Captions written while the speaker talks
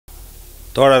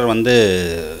தோழர் வந்து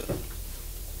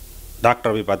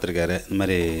டாக்டரை போய் பார்த்துருக்காரு. இந்த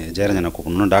மாதிரி ஜெயரஞ்சனை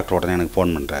கூப்பிடணும். டாக்டர் உடனே எனக்கு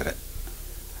ஃபோன் பண்ணுறாரு.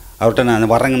 அவர்கிட்ட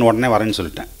நான் வரேங்கன்னு உடனே வரேன்னு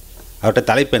சொல்லிட்டேன். அவர்கிட்ட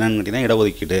தலைப்பு என்னென்னு கேட்டிங்கன்னா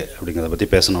இடஒதுக்கீடு அப்படிங்கிறத பற்றி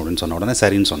பேசணும் அப்படின்னு சொன்ன உடனே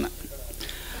சரின்னு சொன்னேன்.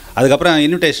 அதுக்கப்புறம்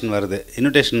இன்விடேஷன் வருது.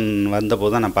 இன்விடேஷன்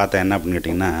வந்தபோது தான் நான் பார்த்தேன் என்ன அப்படின்னு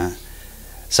கேட்டிங்கன்னா,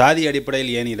 சாதி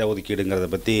அடிப்படையில் ஏன் இடஒதுக்கீடுங்கிறத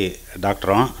பற்றி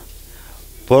டாக்டரும்,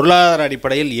 பொருளாதார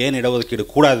அடிப்படையில் ஏன் இடஒதுக்கீடு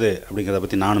கூடாது அப்படிங்கிறத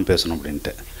பற்றி நானும் பேசணும்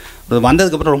அப்படின்ட்டு. அது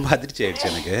வந்ததுக்கப்புறம் ரொம்ப அதிர்ச்சி ஆகிடுச்சு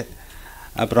எனக்கு.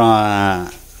 அப்புறம்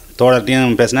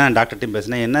தோழர்கிட்டையும் பேசினேன், டாக்டர்கிட்டையும்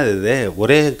பேசினேன். என்ன இது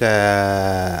ஒரே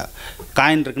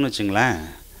காயின் இருக்குதுன்னு வச்சுங்களேன்,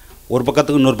 ஒரு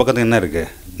பக்கத்துக்கு இன்னொரு பக்கத்துக்கு என்ன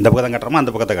இருக்குது, இந்த பக்கத்தை கட்டுறோமா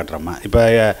அந்த பக்கத்தை கட்டுறோமா? இப்போ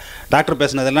டாக்டர்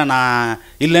பேசுனதெல்லாம் நான்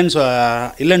இல்லைன்னு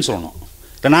சொல்லணும்,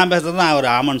 இல்லை நான் பேசுகிறது தான் அவர்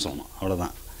ஆமான்னு சொல்லணும்,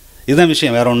 அவ்வளோதான். இதுதான்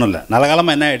விஷயம், வேறு ஒன்றும் இல்லை. நல்ல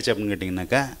காலமாக என்ன ஆகிடுச்சு அப்படின்னு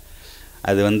கேட்டிங்கனாக்கா,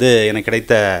 அது வந்து எனக்கு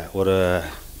கிடைத்த ஒரு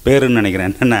பேருன்னு நினைக்கிறேன்.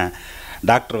 என்னென்னா,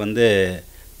 டாக்டர் வந்து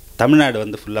தமிழ்நாடு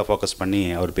வந்து ஃபுல்லாக ஃபோக்கஸ் பண்ணி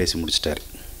அவர் பேசி முடிச்சிட்டார்.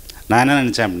 நான் என்ன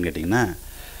நினச்சேன் அப்படின்னு கேட்டிங்கன்னா,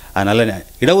 அதனால்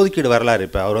இடஒதுக்கீடு வரலாறு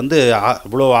இப்போ அவர் வந்து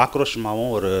இவ்வளோ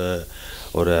ஆக்ரோஷமாகவும்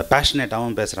ஒரு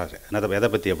பேஷனேட்டாகவும் பேசுகிறாரு. எதை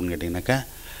பற்றி அப்படின்னு கேட்டிங்கனாக்கா,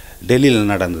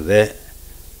 டெல்லியில் நடந்தது,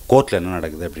 கோர்ட்டில் என்ன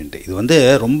நடக்குது அப்படின்ட்டு. இது வந்து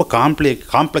ரொம்ப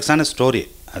காம்ப்ளெக்ஸான ஸ்டோரி.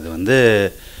 அது வந்து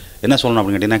என்ன சொல்லணும்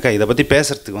அப்படின்னு கேட்டிங்கனாக்கா, இதை பற்றி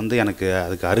பேசுகிறதுக்கு வந்து எனக்கு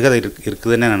அதுக்கு அருகதை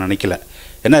இருக்குதுன்னு நான் நினைக்கல.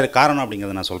 என்ன காரணம்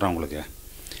அப்படிங்கிறத நான் சொல்கிறேன் உங்களுக்கு.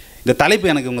 இந்த தலைப்பு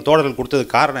எனக்கு உங்கள் தோழர்கள்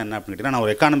கொடுத்ததுக்கு காரணம் என்ன அப்படின்னு கேட்டிங்கன்னா, நான்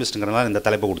ஒரு எக்கானமிஸ்ட்டுங்கிறதால இந்த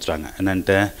தலைப்பை கொடுத்துட்டாங்க.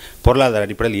 என்னன்ட்டு பொருளாதார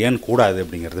அடிப்படையில் ஏன் கூடாது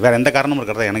அப்படிங்கிறது. வேறு எந்த காரணமும்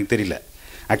இருக்கிறதா எனக்கு தெரியல.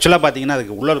 ஆக்சுவலாக பார்த்தீங்கன்னா,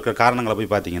 அதுக்கு உள்ளே இருக்கிற காரணங்களை போய்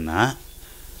பார்த்தீங்கன்னா,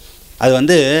 அது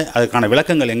வந்து அதுக்கான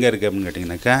விளக்கங்கள் எங்கே இருக்குது அப்படின்னு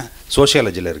கேட்டிங்கனாக்கா,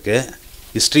 சோஷியாலஜியில் இருக்குது,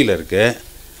 ஹிஸ்ட்ரியில் இருக்குது,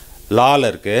 லாவில்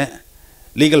இருக்குது,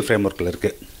 லீகல் ஃப்ரேம்ஒர்க்கில்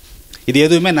இருக்குது. இது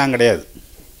எதுவுமே நான் கிடையாது.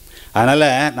 அதனால்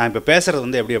நான் இப்போ பேசுகிறது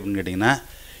வந்து எப்படி அப்படின்னு கேட்டிங்கன்னா,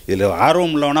 இதில்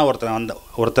ஆர்வம் உள்ளவனா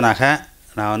ஒருத்தனாக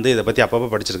நான் வந்து இதை பற்றி அப்பப்போ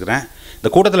படிச்சிருக்கிறேன். இந்த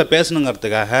கூட்டத்தில்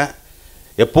பேசணுங்கிறதுக்காக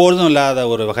எப்பொழுதும் இல்லாத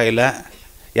ஒரு வகையில்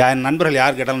என் நண்பர்கள்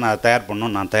யார் கேட்டாலும் நான் தயார்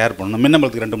பண்ணணும்.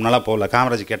 மின்னம்பலத்துக்கு 2 3 நாளாக போகல.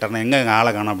 காமராஜ் கேட்டார்னா எங்கே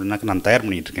ஆளை காணும் அப்படின்னாக்க நான் தயார்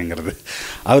பண்ணிகிட்டு இருக்கேங்கிறது.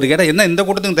 அவர் கேட்டால் என்ன இந்த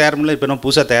கூட்டத்துக்கு தயார் பண்ணல, இப்போ என்ன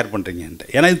புதுசாக தயார் பண்ணுறீங்கன்ட்டு.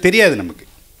 ஏன்னா இது தெரியாது நமக்கு.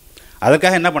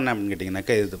 அதுக்காக என்ன பண்ணேன் அப்படின்னு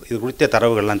கேட்டிங்கனாக்கா, இது குறித்த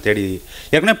தரவுகள்லாம் தேடி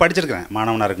ஏற்கனவே படிச்சிருக்கிறேன்.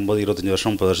 மாணவனாக இருக்கும்போது 25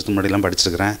 வருஷம் 30 வருஷத்துக்கு முன்னாடிலாம்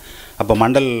படிச்சிருக்கிறேன். அப்போ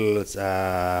மண்டல்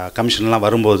கமிஷன்லாம்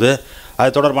வரும்போது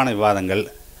அது தொடர்பான விவாதங்கள்,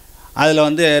 அதில்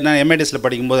வந்து நான் எம்ஏடிஎஸில்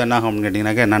படிக்கும்போது என்ன ஆகும் அப்படின்னு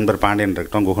கேட்டிங்கனாக்கா, என் நண்பர் பாண்டியன்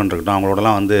இருக்கட்டும், குகன் இருக்கட்டும்,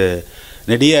 அவங்களோடலாம் வந்து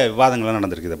நெடிய விவாதங்கள்லாம்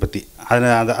நடந்திருக்கு இதை பற்றி.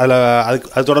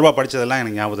 அது தொடர்பாக படித்ததெல்லாம்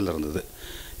எனக்கு ஞாபகத்தில் இருந்தது.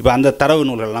 இப்போ அந்த தரவு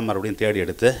நூல்கள்லாம் மறுபடியும் தேடி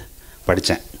எடுத்து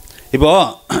படித்தேன்.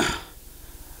 இப்போது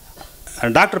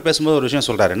டாக்டர் பேசும்போது ஒரு விஷயம்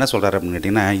சொல்கிறார். என்ன சொல்கிறார் அப்படின்னு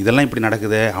கேட்டிங்கன்னா, இதெல்லாம் இப்படி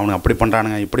நடக்குது, அவனுங்க அப்படி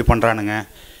பண்ணுறானுங்க, இப்படி பண்ணுறானுங்க,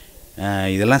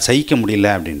 இதெல்லாம் சகிக்க முடியல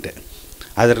அப்படின்ட்டு.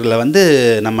 அதில் வந்து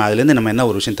அதுலேருந்து நம்ம என்ன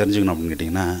ஒரு விஷயம் தெரிஞ்சுக்கணும் அப்படின்னு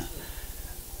கேட்டிங்கன்னா,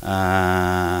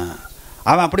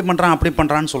 அவன் அப்படி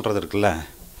பண்ணுறான்னு சொல்கிறது இருக்குல்ல,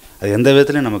 அது எந்த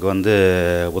விதத்துலையும் நமக்கு வந்து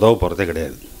உதவ போகிறதே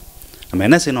கிடையாது. நம்ம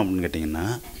என்ன செய்யணும் அப்படின்னு கேட்டிங்கன்னா,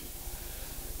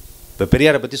 இப்போ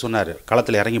பெரியாரை பற்றி சொன்னார்,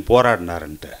 களத்தில் இறங்கி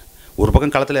போராடினாருன்ட்டு. ஒரு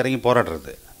பக்கம் களத்தில் இறங்கி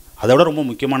போராடுறது, அதை விட ரொம்ப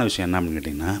முக்கியமான விஷயம் என்ன அப்படின்னு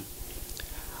கேட்டிங்கன்னா,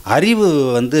 அறிவு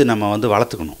வந்து நம்ம வந்து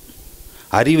வளர்த்துக்கணும்.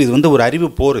 அறிவு இது வந்து ஒரு அறிவு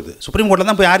போகிறது. சுப்ரீம் கோர்ட்டில்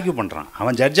தான் போய் ஆர்கியூ பண்ணுறான்.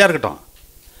 அவன் ஜட்ஜாக இருக்கட்டும்.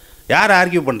 யார்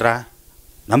ஆர்கியூ பண்ணுறா?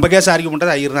 நம்ம கேஸ் ஆர்கியூ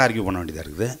பண்ணுறது ஐயர் தான் ஆர்கியூ பண்ண வேண்டியதாக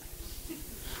இருக்குது.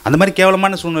 அந்த மாதிரி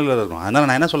கேவலமான சூழ்நிலையில் இருக்கும். அதனால்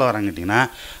நான் என்ன சொல்ல வரேன்னு கேட்டிங்கன்னா,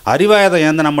 அறிவாயதம்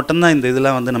ஏந்தினா மட்டும்தான் இந்த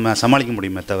இதெல்லாம் வந்து நம்ம சமாளிக்க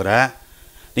முடியுமே தவிர,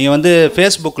 நீங்கள் வந்து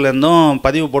ஃபேஸ்புக்கிலேருந்தும்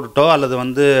பதிவு போட்டுட்டோ அல்லது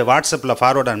வந்து வாட்ஸ்அப்பில்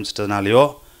ஃபார்வேர்டு அனுப்பிச்சிட்டதுனாலையோ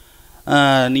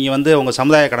நீங்கள் வந்து உங்கள்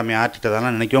சமுதாய கடமையை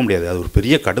ஆற்றிட்டதெல்லாம் நினைக்கவே முடியாது. அது ஒரு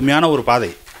பெரிய கடுமையான ஒரு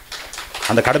பாதை.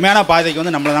 அந்த கடுமையான பாதைக்கு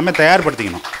வந்து நம்மளை நம்ம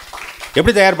தயார்படுத்திக்கணும்.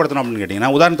 எப்படி தயார்படுத்தணும் அப்படின்னு கேட்டிங்கன்னா,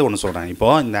 உதாரணத்துக்கு ஒன்று சொல்கிறேன்.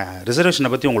 இப்போது இந்த ரிசர்வேஷனை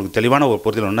பற்றி உங்களுக்கு தெளிவான ஒரு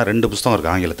புரிதல் ஒன்றா 2 புத்தகம்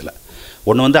இருக்குது ஆங்கிலத்தில்.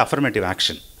 ஒன்று வந்து affirmative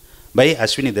action by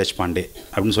Ashwini Deshpande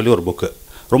அப்படின்னு சொல்லி ஒரு புக்கு.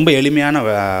 ரொம்ப எளிமையான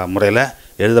முறையில்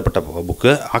எழுதப்பட்ட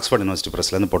புக்கு. ஆக்ஸ்ஃபோர்ட் யூனிவர்சிட்டி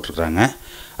ப்ரெஸ்லேருந்து போட்டிருக்கிறாங்க.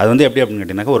 அது வந்து எப்படி அப்படின்னு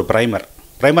கேட்டிங்கனாக்கா, ஒரு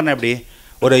ப்ரைமர்னா எப்படி,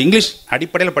 ஒரு இங்கிலீஷ்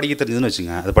அடிப்படையில் படிக்க தெரிஞ்சதுன்னு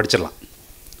வச்சுங்க, அதை படிச்சிடலாம்.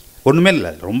 ஒன்றுமே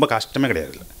இல்லை, ரொம்ப கஷ்டமே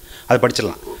கிடையாது. அதை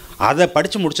படிச்சிடலாம். அதை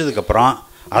படித்து முடித்ததுக்கப்புறம்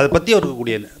அதை பற்றி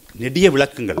இருக்கக்கூடிய நெடிய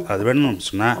விளக்கங்கள் அது வேணும்னு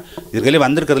சொன்னால்,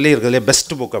 இருக்கிறதுலே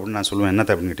பெஸ்ட் புக் அப்படின்னு நான் சொல்லுவேன். என்ன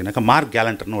அப்படின்னு கேட்டிங்கனாக்கா, மார்க்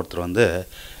கேலண்டர்னு ஒருத்தர் வந்து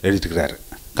எழுதிட்டுருக்கிறாரு.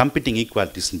 கம்ப்யூட்டிங்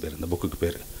ஈக்குவாலிட்டிஸ்னு பேர் இந்த புக்குக்கு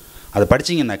பேர். அதை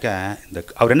படிச்சிங்கனாக்கா,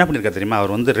 அவர் என்ன பண்ணியிருக்காரு தெரியுமா,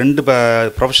 அவர் வந்து 2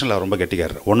 ப்ரொஃபஷனில் அவர் ரொம்ப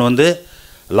கெட்டிக்காரர். ஒன்று வந்து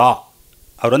லா,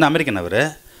 அவர் வந்து அமெரிக்கன். அவர்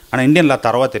ஆனால் இந்தியன் லா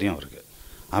தரவாக தெரியும் அவருக்கு.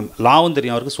 லாவும்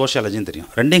தெரியும் அவருக்கு, சோஷியாலஜியும் தெரியும்.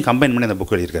 ரெண்டையும் கம்பைன் பண்ணி அந்த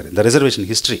புக் எழுதியிருக்காரு. இந்த ரிசர்வேஷன்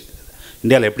ஹிஸ்ட்ரி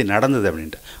இந்தியாவில் எப்படி நடந்தது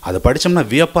அப்படின்ட்டு. அதை படித்தோம்னா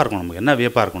வியப்பாக இருக்கும். நமக்கு என்ன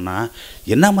வியப்பாக இருக்கும்னா,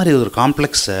 என்ன மாதிரி ஒரு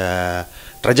காம்ப்ளெக்ஸ்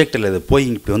ட்ரஜெக்டில் இது போய்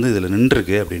இப்படி வந்து இதில்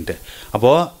நின்றுருக்கு அப்படின்ட்டு.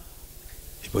 அப்போது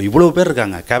இப்போ இவ்வளோ பேர்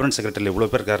இருக்காங்க, கேபினட் செக்ரட்டரியில் இவ்வளோ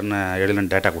பேர் இருக்காருன்னு எழுதின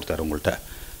டேட்டா கொடுத்தாரு உங்கள்கிட்ட.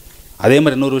 அதே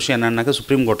மாதிரி இன்னொரு விஷயம் என்னன்னாக்கா,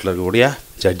 சுப்ரீம் கோர்ட்டில் இருக்கக்கூடிய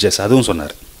ஜட்ஜஸ் அதுவும்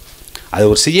சொன்னார். அது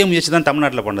ஒரு சிஎம் முயற்சி தான்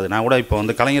தமிழ்நாட்டில் பண்ணது. நான் கூட இப்போ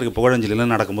வந்து கலைஞருக்கு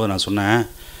புகழஞ்சலியில் நடக்கும்போது நான் சொன்னேன்,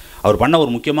 அவர் பண்ண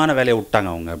ஒரு முக்கியமான வேலையை விட்டாங்க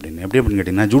அவங்க அப்படின்னு. எப்படி அப்படின்னு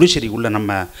கேட்டிங்கன்னா, ஜுடிஷியரிக்குள்ளே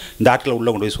நம்ம இந்த ஆட்களை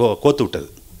உள்ளே கொண்டு போய் கோத்து விட்டது.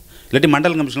 இல்லாட்டி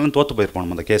மண்டல் கமிஷன்லாம் தோற்று போயிருப்போம்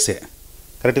நம்ம அந்த கேஸே.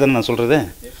 கரெக்டு தானே நான் சொல்கிறது?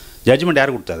 ஜட்ஜ்மெண்ட்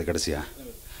யார் கொடுத்தாரு கடைசியாக?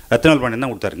 ரத்னவேல் பாண்டியன்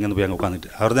தான் கொடுத்தாரு. இங்கேருந்து போய் அங்கே உட்காந்துட்டு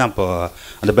அவர் தான் இப்போது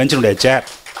அந்த பெஞ்சினுடைய சேர்.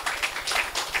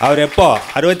 அவர் எப்போ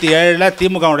 67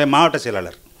 திமுகவுடைய மாவட்ட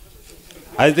செயலாளர்.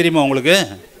 அது தெரியுமா உங்களுக்கு?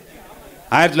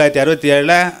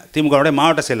 1967 திமுகவுடைய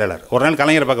மாவட்ட செயலாளர். ஒரு நாள்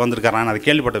கலைஞரை பார்க்க வந்திருக்காரு. நான் அது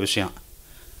கேள்விப்பட்ட விஷயம்.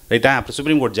 ரைட்டா? அப்புறம்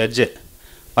சுப்ரீம் கோர்ட் ஜட்ஜு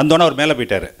வந்தோன்னே அவர் மேலே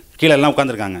போயிட்டார். கீழே எல்லாம்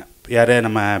உட்காந்துருக்காங்க. யார்?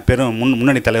 நம்ம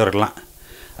முன்னணி தலைவர்கள்லாம்.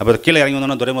 அப்போ கீழே இறங்கி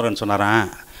வந்தோன்னே துரைமுருகன் சொன்னாரான்,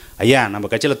 ஐயா நம்ம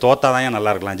கட்சியில் தோத்தா தான் ஏன்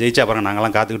நல்லா இருக்கலாம், ஜெயிச்சா பாருங்க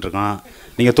நாங்கள்லாம் காத்துக்கிட்டு இருக்கோம்,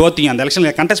 நீங்கள் தோற்றிங்க. அந்த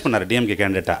எலெக்ஷனில் கண்டெஸ்ட் பண்ணார் டிஎம்கே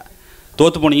கேண்டிடேட்டாக.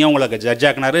 தோற்று போனீங்க, உங்களுக்கு ஜட்ஜ்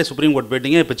ஆக்கினார், சுப்ரீம் கோர்ட்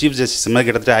போயிட்டீங்க, இப்போ சீஃப் ஜஸ்டிஸ் மாதிரி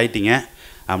கிட்டத்தட்ட ஆகிட்டீங்க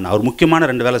அப்படின்னு. அவர் முக்கியமான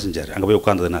 2 வேலை செஞ்சார் அங்கே போய்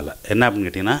உட்காந்ததுனால. என்ன அப்படின்னு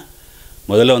கேட்டிங்கன்னா,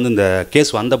 முதல்ல வந்து இந்த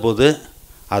கேஸ் வந்தபோது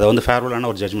அதை வந்து ஃபேர்வெல்லான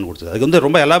ஒரு ஜட்ஜ்மெண்ட் கொடுத்தது. அதுக்கு வந்து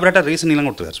ரொம்ப எலாபரேட்டாக ரீசனிங்லாம்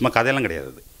கொடுத்தாரு. சும்மா கதையெல்லாம்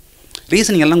கிடையாது.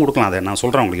 ரீசனிங் எல்லாம் கொடுக்கலாம். அதை நான்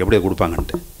சொல்கிறேன் உங்களுக்கு எப்படி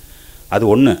கொடுப்பாங்கன்ட்டு. அது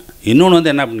ஒன்று. இன்னொன்று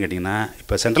வந்து என்ன அப்படின்னு கேட்டிங்கன்னா,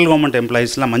 இப்போ சென்ட்ரல் கவர்மெண்ட்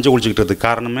எம்ப்ளாயீஸ்லாம் மஞ்சள் குளிச்சுக்கிட்டதுக்கு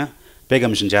காரணமே பே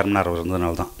கமிஷன் சேர்மனாக அவர்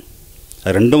இருந்ததுனால தான்.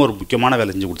 அது 2ம் ஒரு முக்கியமான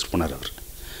வேலை செஞ்சு கொடுத்துட்டு போனார் அவர்.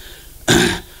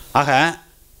 ஆக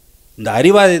இந்த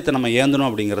அறிவாலயத்தை நம்ம ஏந்தணும்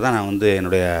அப்படிங்கிறத நான் வந்து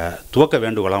என்னுடைய துவக்க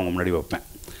வேண்டுகோளாக அவங்க முன்னாடி வைப்பேன்.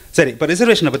 சரி, இப்போ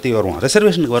ரிசர்வேஷனை பற்றி வருவோம்.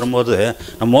 ரிசர்வேஷனுக்கு வரும்போது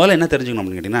நம்ம முதல்ல என்ன தெரிஞ்சுக்கணும்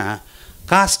அப்படின்னு கேட்டிங்கன்னா,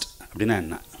 காஸ்ட் அப்படின்னா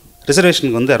என்ன?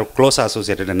 ரிசர்வேஷனுக்கு வந்து க்ளோஸாக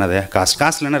அசோசியேட்டட் என்னது? காஸ்ட்.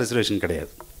 காஸ்ட்லன்னா ரிசர்வேஷன்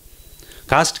கிடையாது.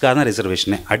 காஸ்ட்டுக்காக தான்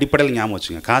ரிசர்வேஷனே. அடிப்படையில் ஞாபகம்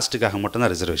வச்சுங்க, காஸ்ட்டுக்காக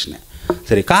மட்டும்தான் ரிசர்வேஷனே.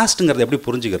 சரி, காஸ்ட்டுங்கிறது எப்படி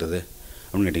புரிஞ்சுக்கிறது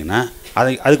அப்படின்னு கேட்டிங்கன்னா,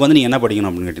 அதுக்கு வந்து நீங்கள் என்ன படிக்கணும்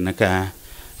அப்படின்னு கேட்டிங்கனாக்கா,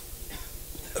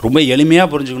 ரொம்ப எளிமையாக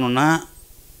புரிஞ்சுக்கணுன்னா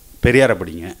பெரியாரை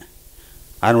படிங்க.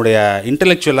 அதனுடைய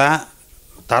இன்டெலெக்சுவலாக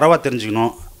தரவாக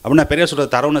தெரிஞ்சுக்கணும் அப்படின்னா, பெரியார்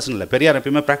சொல்கிறது தரவுனஸ்ன்னு இல்லை. பெரியார்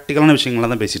எப்பயுமே ப்ராக்டிக்கலான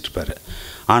விஷயங்கள்லாம் தான் பேசிகிட்டு இருப்பார்.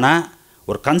 ஆனால்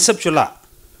ஒரு கன்செப்சுவலாக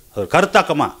ஒரு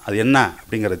கருத்தாக்கமாக அது என்ன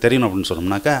அப்படிங்கிறது தெரியணும் அப்படின்னு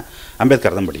சொன்னோம்னாக்கா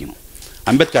அம்பேத்கர் தான் படிக்கணும்.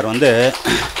 அம்பேத்கர் வந்து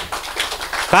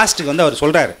காஸ்ட்டுக்கு வந்து அவர்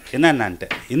சொல்கிறாரு என்னென்னான்ட்டு.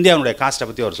 இந்தியாவுடைய காஸ்ட்டை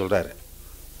பற்றி அவர் சொல்கிறாரு.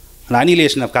 அந்த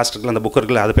அனிலேஷன் ஆஃப் காஸ்ட் இருக்குல்ல, அந்த புக்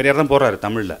இருக்குல்ல, அது பெரியார் தான் போடுறாரு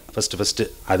தமிழில் ஃபஸ்ட்டு.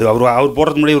 அது அவர்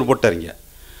போடுறதுக்கு முன்னாடி இவர் போட்டாருங்க.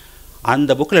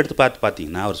 அந்த புக்கில் எடுத்து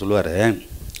பார்த்தீங்கன்னா அவர் சொல்லுவார்,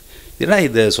 இதெல்லாம்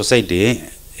இது சொசைட்டி,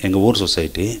 எங்கள் ஊர்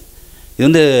சொசைட்டி இது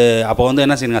வந்து. அப்போ வந்து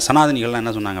என்ன செய்யுங்க, சனாதனிகள்லாம்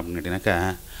என்ன சொன்னாங்க அப்படின்னு கேட்டிங்கனாக்கா,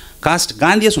 காஸ்ட்.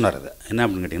 காந்தியே சொன்னார் அது என்ன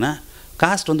அப்படின்னு கேட்டிங்கன்னா,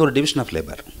 காஸ்ட் வந்து ஒரு டிவிஷன் ஆஃப்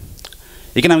லேபர்.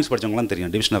 எக்கனாமிக்ஸ் படித்தவங்களாம்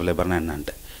தெரியும் டிவிஷன் ஆஃப் லேபர்னால்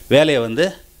என்னான்ட்டு. வேலையை வந்து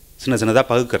சின்னதாக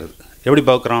பகுக்கிறது. எப்படி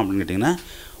பகுக்கிறோம் அப்படின்னு கேட்டிங்கன்னா,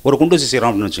 ஒரு குண்டூசி செய்கிறோம்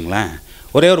அப்படின்னு வச்சுங்களேன்.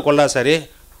 ஒரே ஒரு கொல்லாசாரி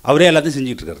அவரே எல்லாத்தையும்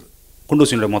செஞ்சுட்டு இருக்காரு.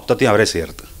 குண்டூசியோட மொத்தத்தையும் அவரே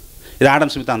செய்கிறது. இது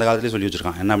ஆடம் ஸ்மித் அந்த காலத்துலேயே சொல்லி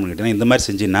வச்சுருக்கான். என்ன அப்படின்னு கேட்டிங்கன்னா, இந்த மாதிரி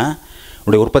செஞ்சின்னா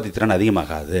உங்களுடைய உற்பத்தி திறன்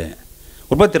அதிகமாகாது.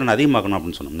 உற்பத்தி திறன் அதிகமாகணும்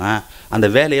அப்படின்னு சொன்னோம்னா அந்த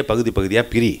வேலையை பகுதியாக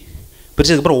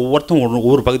பிரிச்சதுக்கப்புறம் ஒவ்வொருத்தரும்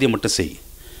ஒவ்வொரு பகுதியை மட்டும் செய்.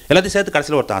 எல்லாத்தையும் சேர்த்து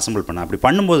கடைசியில் ஒருத்தர் அசம்பிள் பண்ண. அப்படி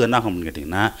பண்ணும்போது என்ன ஆகும் அப்படின்னு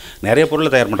கேட்டிங்கன்னா, நிறைய பொருளை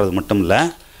தயார் பண்ணுறது மட்டும் இல்லை,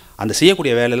 அந்த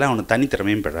செய்யக்கூடிய வேலையில் அவனுக்கு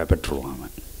தனித்திறமையும் பெற்றுருவான்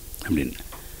அவன் அப்படின்னு.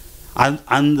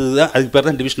 அதுக்கு பேர்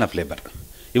தான் டிவிஷன் ஆஃப் லேபர்.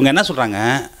 இவங்க என்ன சொல்கிறாங்க,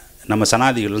 நம்ம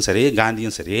சனாதிகளும் சரி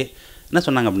காந்தியும் சரி என்ன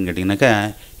சொன்னாங்க அப்படின்னு கேட்டிங்கனாக்கா,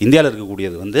 இந்தியாவில்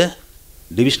இருக்கக்கூடியது வந்து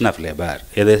டிவிஷன் ஆஃப் லேபர்.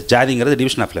 எது? ஜாதிங்கிறது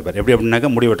டிவிஷன் ஆஃப் லேபர். எப்படி அப்படின்னாக்கா,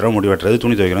 முடி வெட்டுறது,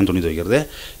 துணி துவைக்கிறது,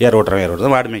 ஏர்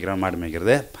ஓட்டுறது, மாடு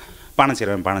மேய்க்கிறது, பானை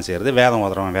செய்கிறது, வேதம்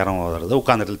ஓதுறது,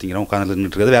 உட்காந்து இடத்துல திங்கிறோம், உட்காந்து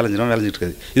நின்றுட்டு இருக்கிறது, வேலை செஞ்சுட்டு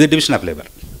இருக்குது. இது டிவிஷன் ஆஃப் லேபர்.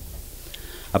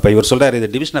 அப்போ இவர் சொல்கிறார், இது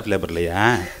டிவிஷன் ஆஃப் லேபர் இல்லையா,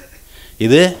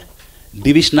 இது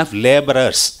டிவிஷன் ஆஃப்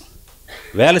லேபரர்ஸ்.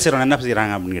 வேலை செய்கிறவங்க என்ன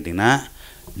செய்கிறாங்க அப்படின்னு கேட்டிங்கன்னா,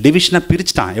 டிவிஷனாக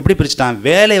பிரிச்சுட்டான். எப்படி பிரிச்சுட்டான்?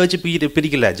 வேலையை வச்சு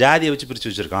பிரிக்கல, ஜாதியை வச்சு பிரித்து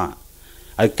வச்சுருக்கான்.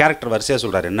 அது கேரக்டர் வரிசையாக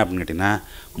சொல்கிறார். என்ன அப்படின்னு கேட்டிங்கன்னா,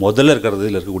 முதல்ல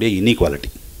இருக்கிறதுல இருக்கக்கூடிய இன்இக்வாலிட்டி.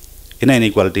 என்ன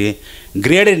இன்இக்வாலிட்டி?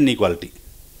 Graded inequality.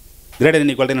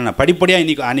 என்ன?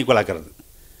 படிப்படியாக அன்இக்வல் ஆக்கிறது.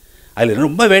 அதில்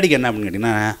ரொம்ப வேடிக்கை என்ன அப்படின்னு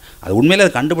கேட்டிங்கன்னா, அது உண்மையிலே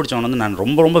அதை கண்டுபிடிச்சவன் வந்து நான்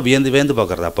ரொம்ப வியந்து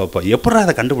பார்க்குறது. அப்போ எப்படா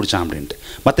அதை கண்டுபிடிச்சான் அப்படின்ட்டு.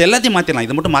 மற்ற எல்லாத்தையும் மாற்றிடலாம்,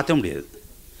 இதை மட்டும் மாற்ற முடியாது.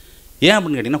 ஏன்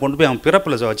அப்படின்னு கேட்டிங்கன்னா, கொண்டு போய் அவன்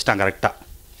பிறப்பில் வச்சுட்டான் கரெக்டாக.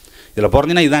 இதில்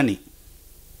பிறந்தீங்கன்னா இதான் நீ,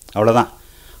 அவ்வளோதான்.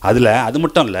 அது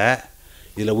மட்டும் இல்லை,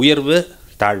 இதில் உயர்வு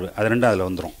தாழ்வு அது ரெண்டும் அதில்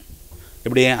வந்துடும்.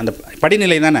 இப்படி அந்த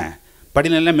படிநிலை தானே.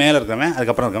 படிநிலையில் மேலே இருக்கிறவன்,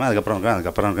 அதுக்கப்புறம்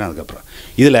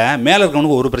இதில் மேலே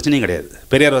இருக்கிறவனுக்கு ஒரு பிரச்சனையும் கிடையாது.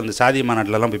 பெரியார் வந்து சாதி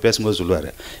மாநாட்டிலலாம் போய் பேசும்போது சொல்லுவார்,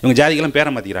 இவங்க ஜாதிக்கெல்லாம்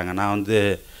பேரை மாற்றிக்கிறாங்க, நான் வந்து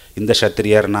இந்த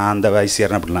சத்திரியர், நான் அந்த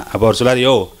வைசியர்னு அப்படிலாம். அப்போ அவர் சொல்லார்,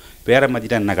 யோ பேரை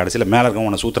மாற்றிட்டா என்ன, கடைசியில் மேலே இருக்கவன்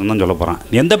உன்னை சூத்திரம் தான் சொல்ல போகிறான்.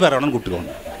 நீ எந்த பேர் வேணாலும்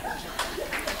கூப்பிட்டுக்கோங்க,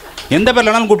 எந்த பேர்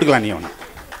வேணாலும் கூப்பிட்டுக்கலாம் நீ அவனை.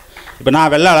 இப்போ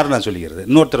நான் வெள்ளாளர் நான் சொல்லிக்கிறது,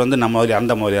 இன்னொருத்தர் வந்து நம்ம முதலியார்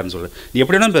அந்த முதலியார்னு சொல்கிறது. நீ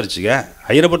எப்படி வேணாலும் பேரிச்சுக்க,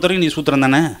 ஐயரை பொறுத்த வரைக்கும் நீ சூத்திரம்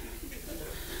தானே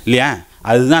இல்லையா?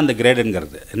 அதுதான் அந்த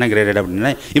கிரேடுங்கிறது. என்ன கிரேடட்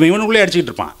அப்படின்னா, இவனுக்குள்ளே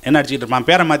அடிச்சுக்கிட்டு இருப்பான். என்ன அடிச்சுக்கிட்டு இருப்பான்?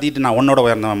 பேரை மாற்றிட்டு நான் உன்னோட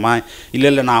உயர்ந்தவம்மா,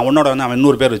 இல்லை நான் உன்னோட வந்து அவன்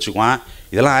 100 பேர் வச்சுக்குவான்.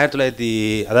 இதெல்லாம் 1900,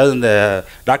 அதாவது இந்த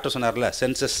டாக்டர் சொன்னார்ல,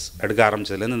 சென்சஸ் எடுக்க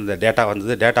ஆரம்பிச்சதுலேருந்து இந்த டேட்டா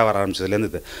வந்தது, டேட்டா வர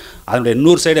ஆரம்பிச்சதுலேருந்து அதனுடைய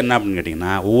 100 சைடு என்ன அப்படின்னு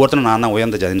கேட்டிங்கன்னா, ஒவ்வொருத்தரும் நான் தான்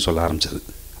உயர்ந்த ஜாதின்னு சொல்ல ஆரம்பிச்சது.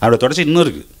 அதோட தொடர்ச்சி இன்னும்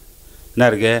இருக்குது. என்ன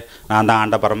இருக்குது? நான் தான்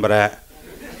ஆண்ட பரம்பரை,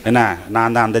 என்ன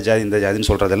நான் தான் அந்த ஜாதி இந்த ஜாதின்னு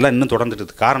சொல்கிறதெல்லாம் இன்னும்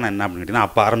தொடர்ந்துட்டு. காரணம் என்ன அப்படின்னு கேட்டிங்கன்னா,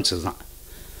 அப்போ ஆரம்பிச்சது தான்.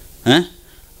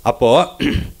 அப்போது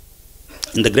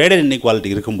இந்த கிரேடட் இன்இக்வாலிட்டி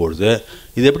இருக்கும்பொழுது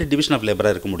இது எப்படி டிவிஷன் ஆஃப்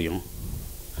லேபராக இருக்க முடியும்?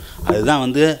 அதுதான்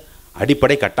வந்து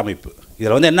அடிப்படை கட்டமைப்பு.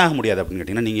 இதில் வந்து என்ன ஆக முடியாது அப்படின்னு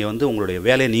கேட்டிங்கன்னா, நீங்கள் வந்து உங்களுடைய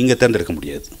வேலையை நீங்கள் தேர்ந்தெடுக்க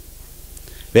முடியாது.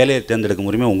 வேலையை தேர்ந்தெடுக்கும்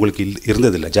உரிமை உங்களுக்கு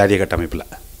இருந்ததில்லை ஜாதிய கட்டமைப்பில்.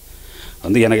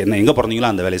 வந்து எனக்கு என்ன எங்கே பிறந்தீங்களோ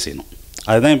அந்த வேலையை செய்யணும்.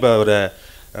 அதுதான் இப்போ ஒரு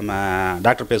நம்ம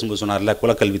டாக்டர் பேசும்போது சொன்னார்ல,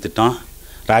 குலக்கல்வி திட்டம்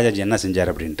ராஜாஜி என்ன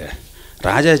செஞ்சார் அப்படின்ட்டு.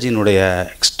 ராஜாஜியினுடைய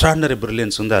எக்ஸ்ட்ராடனரி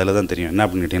பிரில்லியன்ஸ் வந்து அதில் தான் தெரியும். என்ன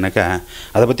அப்படின்னு கேட்டிங்கனாக்கா,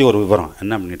 அதை பற்றி ஒரு விவரம்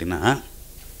என்ன அப்படின்னு கேட்டிங்கன்னா,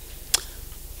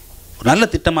 ஒரு நல்ல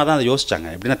திட்டமாக தான் அதை யோசித்தாங்க.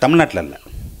 எப்படின்னா தமிழ்நாட்டில் இல்லை,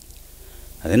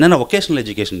 அது என்னென்னா வொகேஷ்னல்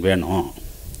எஜுகேஷன் வேணும்.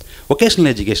 வொகேஷ்னல்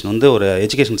எஜுகேஷன் வந்து ஒரு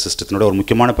எஜுகேஷன் சிஸ்டத்தினோட ஒரு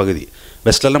முக்கியமான பகுதி.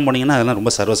 வெஸ்ட்லெல்லாம் போனீங்கன்னா அதெல்லாம்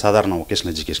ரொம்ப சர்வசாதாரணம்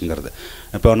வொகேஷ்னல் எஜுகேஷனுங்கிறது.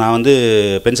 இப்போ நான் வந்து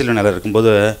பென்சில்வேனியாவில்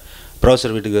இருக்கும்போது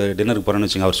ப்ரொஃபஸர் வீட்டுக்கு டின்னருக்கு போகிறேன்னு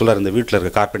வச்சுங்க, அவர் சொல்லார் இந்த வீட்டில்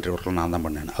இருக்க கார்பென்ட்ரி ஒர்க்கில் நான் தான்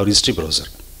பண்ணேன். அவர் ஹிஸ்ட்ரி ப்ரொஃபஸர்.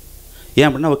 ஏன்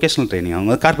அப்படின்னா வொகேஷ்னல் ட்ரைனிங்,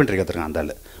 அவங்க கார்பென்ட்ரி கற்றுருக்கான். அந்த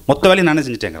ஆள் மொத்த வேலையும் நானே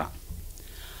செஞ்சுட்டேங்கிறான்.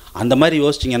 அந்த மாதிரி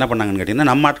யோசிச்சிங்க என்ன பண்ணாங்கன்னு கேட்டிங்கன்னா,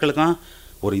 நம்ம ஆட்களுக்கும்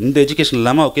ஒரு இந்த எஜுகேஷன்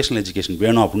இல்லாமல் வொகேஷ்னல் எஜுகேஷன்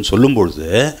வேணும் அப்படின்னு சொல்லும்பொழுது,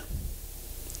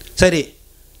 சரி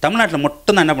தமிழ்நாட்டில்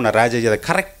மட்டும்தான் என்ன பண்ணார் ராஜாஜி, அதை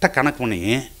கரெக்டாக கணக்கு பண்ணி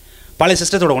பழைய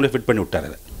சிஸ்டத்தோட கொண்டு ஃபிட் பண்ணி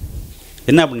விட்டார்.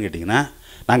 என்ன அப்படின்னு கேட்டிங்கன்னா,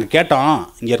 நாங்கள் கேட்டோம்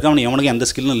இங்கே இருக்கவனுக்கு எவனுக்கு எந்த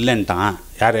ஸ்கில்லும் இல்லைன்ட்டான்.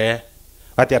 யார்?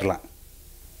 வாத்தியார்லாம்.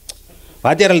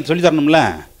 வாத்தியாரில் சொல்லி தரணும்ல.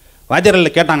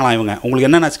 வாத்தியாரில் கேட்டாங்களாம் இவங்க, உங்களுக்கு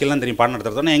என்னென்ன ஸ்கில்லாம் தெரியும் பாடம்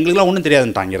நடத்துறதுன்னா, எங்களுக்குலாம் ஒன்றும்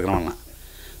தெரியாதுன்ட்டான் இங்கே இருக்கிறவங்களாம்.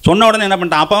 சொன்ன உடனே என்ன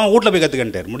பண்ணிட்டான், அப்போ அவன் வீட்டில் போய்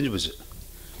கற்றுக்கிட்டார். முடிஞ்சு போச்சு.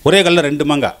 ஒரே கல்லில் 2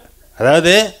 மாங்கா.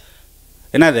 அதாவது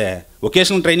என்னது,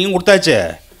 வொகேஷனல் ட்ரைனிங்கும் கொடுத்தாச்சு,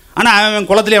 ஆனால் அவன்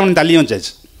குளத்துலேயே அவனை தள்ளியும்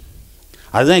வச்சாச்சு.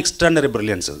 அதுதான் எக்ஸ்ட்ராடனரி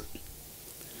பிரில்லியன்ஸ் அது.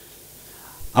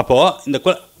 அப்போது இந்த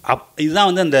இதுதான்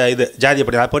வந்து அந்த இது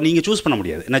ஜாதியப்படி. அப்போ நீங்கள் சூஸ் பண்ண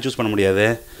முடியாது. என்ன சூஸ் பண்ண முடியாது?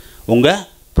 உங்கள்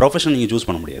ப்ரொஃபஷன் நீங்கள் சூஸ்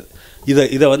பண்ண முடியாது.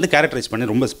 இதை வந்து கேரக்டரைஸ் பண்ணி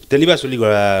ரொம்ப தெளிவாக சொல்லி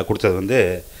கொடுத்தது வந்து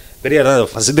பெரியார்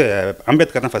தான். ஃபஸ்ட்டு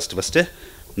அம்பேத்கர் தான் ஃபஸ்ட்டு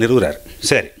நிறுவுறார்.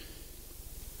 சரி,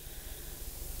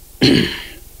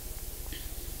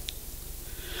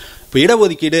 இப்போ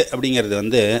இடஒதுக்கீடு அப்படிங்கிறது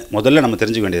வந்து முதல்ல நம்ம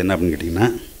தெரிஞ்சுக்க வேண்டியது என்ன அப்படின்னு கேட்டிங்கன்னா,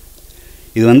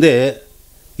 இது வந்து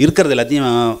இருக்கிறது எல்லாத்தையும்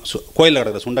கோயிலில்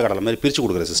கிடக்கிற சுண்டை கடலை மாதிரி பிரித்து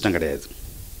கொடுக்குற சிஸ்டம் கிடையாது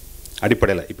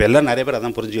அடிப்படையில். இப்போ எல்லாம் நிறைய பேர்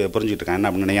அதான் புரிஞ்சுக்கிட்டு இருக்காங்க. என்ன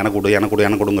அப்படின்னு எனக்கு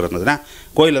கொடுங்கிறதுனா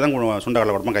கோயிலில் தான் சுண்டை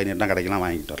கடலை கொடுப்போம், கை நீட்டாக கிடைக்கலாம்,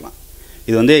 வாங்கிட்டு வரலாம்.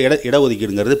 இது வந்து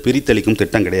இடஒதுக்கீடுங்கிறது பிரித்தளிக்கும்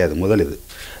திட்டம் கிடையாது. முதல் இது.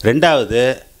 ரெண்டாவது,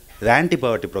 இது ஆன்டி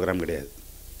பாவர்ட்டி ப்ரோக்ராம் கிடையாது.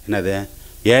 என்னது,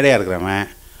 ஏழையாக இருக்கிறவன்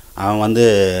அவன் வந்து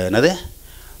என்னது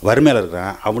வறுமையில்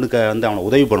இருக்கிறான், அவனுக்கு வந்து அவனை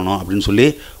உதவி பண்ணணும் அப்படின்னு சொல்லி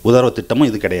உதவி திட்டமும்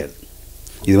இது கிடையாது.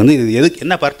 இது வந்து இது எதுக்கு,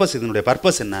 என்ன பர்பஸ், இதனுடைய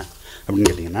பர்பஸ் என்ன அப்படின்னு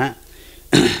கேட்டிங்கன்னா,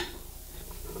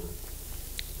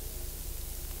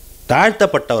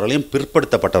 தாழ்த்தப்பட்டவர்களையும்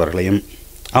பிற்படுத்தப்பட்டவர்களையும்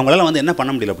அவங்களால வந்து என்ன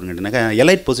பண்ண முடியல அப்படின்னு கேட்டிங்கனாக்கா,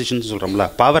 எலைட் பொசிஷன்ஸ் சொல்கிறோம்ல,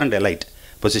 பவர் அண்ட் எலைட்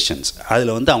பொசிஷன்ஸ்,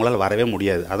 அதில் வந்து அவங்களால வரவே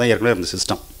முடியாது. அதான் ஏற்கனவே இருந்த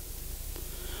சிஸ்டம்.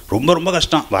 ரொம்ப ரொம்ப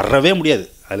கஷ்டம், வரவே முடியாது.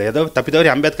 அதில் ஏதோ தப்பி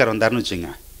அம்பேத்கர் வந்தார்னு வச்சுங்க,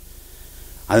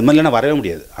 அது மாதிரி இல்லைன்னா வரவே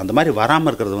முடியாது. அந்த மாதிரி வராமல்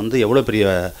இருக்கிறது வந்து எவ்வளோ பெரிய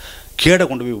கேடை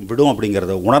கொண்டு போய் விடும்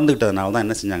அப்படிங்கிறத உணர்ந்துக்கிட்டதுனால தான்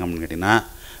என்ன செஞ்சாங்க அப்படின்னு கேட்டிங்கன்னா,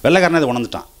 வெள்ளைக்காரனே அதை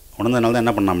உணர்ந்ததுனால தான்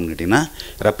என்ன பண்ணாமல் அப்படின்னு கேட்டிங்கன்னா,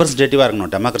 ரெப்ரஸன்டேட்டிவாக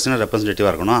இருக்கணும். டெமோக்ரஸினா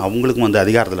ரெப்ரஸன்டேட்டிவாக இருக்கணும். அவங்களுக்கும் வந்து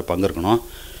அதிகாரத்தில் பங்கு இருக்கணும்.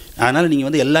 அதனால் நீங்கள்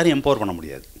வந்து எல்லோரையும் எம்பவர் பண்ண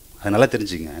முடியாது. அதனால்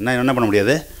தெரிஞ்சுங்க, என்ன பண்ண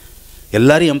முடியாது,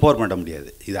 எல்லோரையும் எம்பவர் பண்ண முடியாது.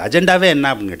 இது அஜெண்டாவே என்ன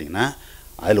அப்படின்னு கேட்டிங்கன்னா,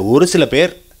 அதில் ஒரு சில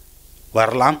பேர்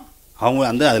வரலாம், அவங்க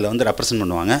வந்து அதில் வந்து ரெப்ரசன்ட்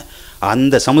பண்ணுவாங்க.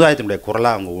 அந்த சமுதாயத்தினுடைய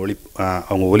குரலாக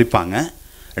அவங்க ஒலிப்பாங்க.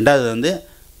 ரெண்டாவது வந்து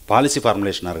பாலிசி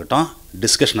ஃபார்முலேஷனாக இருக்கட்டும்,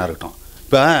 டிஸ்கஷனாக இருக்கட்டும்.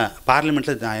 இப்போ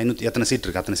பார்லிமெண்ட்டில் 500 எத்தனை சீட்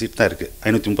இருக்குது, அத்தனை சீட் தான் இருக்குது.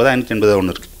 530 580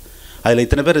 ஒன்று இருக்குது. அதில்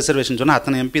இத்தனை பேர் ரிசர்வேஷன் சொன்னால்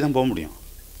அத்தனை எம்பி தான் போக முடியும்.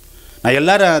 நான்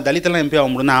எல்லோரும் தலித்தெல்லாம் எம்பி ஆக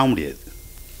முடியும்னு ஆக முடியாது.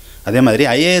 அதே மாதிரி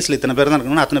ஐஏஎஸ்ல இத்தனை பேர் தான்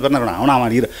இருக்கணும்னா அத்தனை பேர் தான் இருக்கணும்.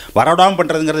 அவன் வரவிடாமல்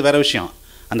பண்ணுறதுங்கிறது வேறு விஷயம்.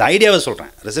 அந்த ஐடியாவை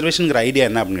சொல்கிறேன். ரிசர்வேஷனுங்கிற ஐடியா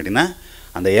என்ன அப்படின்னு கேட்டிங்கன்னா,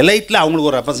 அந்த எலைட்டில் அவங்களுக்கு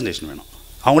ஒரு ரெப்ரசன்டேஷன் வேணும்,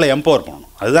 அவங்கள எம்பவர்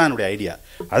பண்ணணும். அதுதான் என்னுடைய ஐடியா.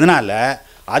 அதனால்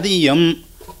அதையும்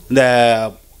இந்த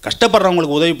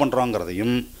கஷ்டப்படுறவங்களுக்கு உதவி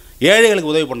பண்ணுறோங்கிறதையும்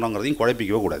ஏழைகளுக்கு உதவி பண்ணுறோங்கிறதையும்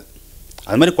குழப்பிக்கவே கூடாது.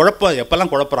 அது மாதிரி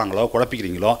எப்போல்லாம்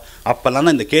குழப்பிக்கிறீங்களோ அப்போல்லாம்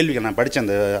தான் இந்த கேள்விகள், நான் படித்த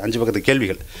அந்த 5 பக்கத்து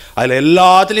கேள்விகள், அதில்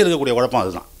எல்லாத்துலேயும் இருக்கக்கூடிய குழப்பம்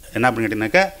அதுதான். என்ன அப்படின்னு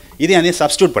கேட்டிங்கனாக்கா, அதையும்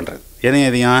சப்ஸ்டியூட் பண்ணுறது.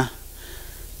 எதையும்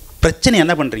பிரச்சனை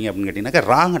என்ன பண்ணுறீங்க அப்படின்னு கேட்டிங்கனாக்கா,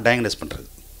 ராங்காக டயக்னோஸ் பண்ணுறது.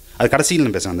 அது கடைசியில்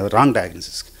நான் பேசுகிறேன், அந்த ராங்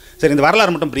டயக்னோசிஸ். சரி, இந்த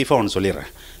வரலாறு மட்டும் ப்ரீஃபாக ஒன்று சொல்லிடுறேன்.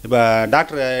 இப்போ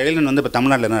டாக்டர் எழிலன் வந்து இப்போ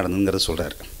தமிழ்நாட்டில் என்ன நடந்ததுங்கிறது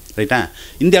சொல்கிறாரு, ரைட்டா?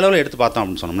 இந்த அளவில் எடுத்து பார்த்தோம்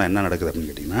அப்படின்னு சொன்னோம்னா என்ன நடக்குது அப்படின்னு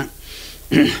கேட்டிங்கன்னா,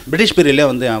 பிரிட்டிஷ் பீரியட்லேயே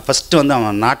வந்து ஃபஸ்ட்டு வந்து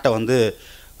அவன் நாட்டை வந்து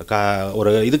ஒரு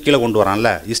இது கீழே கொண்டு வரான்ல,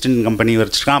 ஈஸ்ட் இந்தியன் கம்பெனி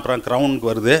வச்சுருக்கான். அப்புறம் க்ரௌனுக்கு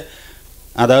வருது,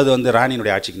 அதாவது வந்து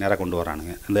ராணியினுடைய ஆட்சிக்கு நேராக கொண்டு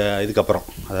வரானுங்க. இந்த இதுக்கப்புறம்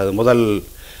அதாவது முதல்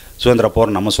சுதந்திர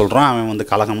போர் நம்ம சொல்கிறோம், அவன் வந்து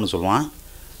கலகம்னு சொல்லுவான்.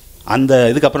 அந்த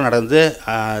இதுக்கப்புறம் நடந்து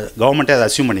கவர்மெண்ட்டே அதை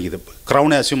அஸ்யூம் பண்ணிக்குது,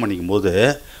 க்ரௌனே அஸ்யூம் பண்ணிக்கும் போது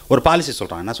ஒரு பாலிசி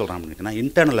சொல்கிறான். என்ன சொல்கிறான் அப்படின்னு கேட்டிங்கன்னா,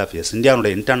 இன்டர்னல் அஃபேர்ஸ்,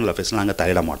 இந்தியாவுடைய இன்டர்னல் அஃபேர்ஸ் நாங்கள்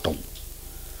தலையிட மாட்டோம்.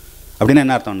 அப்படின்னா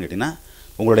என்ன அர்த்தம்னு கேட்டிங்கன்னா,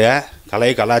 உங்களுடைய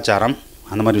கலை கலாச்சாரம்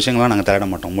அந்த மாதிரி விஷயங்கள்லாம் நாங்கள் தலையிட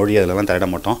மாட்டோம், மொழி அதெல்லாம் தலையிட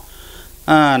மாட்டோம்.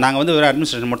 நாங்கள் வந்து ஒரு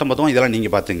அட்மினிஸ்ட்ரேஷன் மட்டும் பார்த்தோம், இதெல்லாம்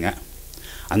நீங்கள் பார்த்துங்க.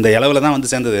 அந்த இளவில் தான் வந்து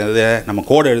சேர்ந்தது. இது நம்ம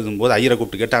கோடு எழுதும்போது ஐயரை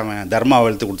கூப்பிட்டு கேட்டு அவன் தர்மாவை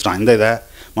எழுத்து கொடுத்துட்டான். இந்த இதை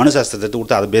மனுசாஸ்திரத்தை எடுத்து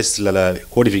கொடுத்து அதை பேஸில்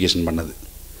கோடிஃபிகேஷன் பண்ணது,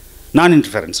 நான்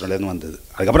இன்டர்ஃபரன்ஸ்லேருந்து வந்தது.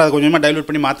 அதுக்கப்புறம் அதை கொஞ்சமாக டைல்யூட்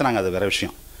பண்ணி மாற்றினாங்க, அது வேறு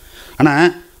விஷயம். ஆனால்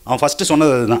அவன் ஃபஸ்ட்டு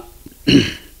சொன்னது அதுதான்.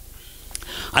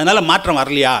 அதனால் மாற்றம்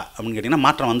வரலையா அப்படின்னு கேட்டிங்கன்னா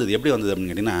மாற்றம் வந்தது. எப்படி வந்தது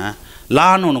அப்படின்னு கேட்டிங்கன்னா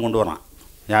லான்னு ஒன்று கொண்டு வரான்.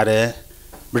 யார்?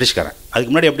 பிரிட்டிஷ்காரன். அதுக்கு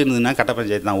முன்னாடி எப்படி இருந்ததுன்னா கட்ட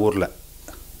பஞ்சாயத்து தான் ஊரில்.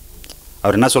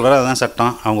 அவர் என்ன சொல்கிறாரோ அதுதான்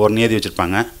சட்டம். அவங்க ஒரு நியதி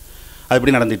வச்சுருப்பாங்க, அது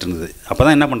இப்படி நடந்துகிட்டு இருந்தது. அப்போ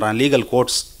தான் என்ன பண்ணுறான், லீகல்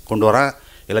கோட்ஸ் கொண்டு வரான்,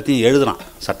 எல்லாத்தையும் எழுதுகிறான்.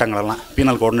 சட்டங்களெல்லாம்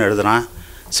பீனல் கோடுன்னு எழுதுகிறான்,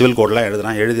 சிவில் கோடெலாம்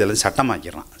எழுதுகிறான், எழுதி எல்லாத்தையும்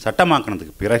சட்டமாக்கிடுறான்.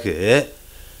 சட்டமாக்கினதுக்கு பிறகு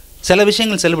சில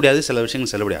விஷயங்கள் செல்லுபடியாது, சில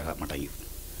விஷயங்கள் செல்லுபடி ஆக மாட்டேங்குது.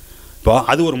 இப்போது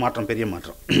அது ஒரு மாற்றம், பெரிய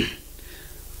மாற்றம்.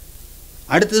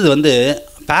 அடுத்தது வந்து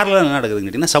பேரலாக என்ன நடக்குதுன்னு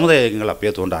கேட்டிங்கன்னா சமுதாய இயக்கங்கள்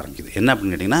அப்பயே தோன்ற ஆரம்பிக்குது. என்ன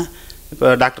அப்படின்னு கேட்டிங்கன்னா இப்போ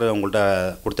டாக்டர் உங்கள்கிட்ட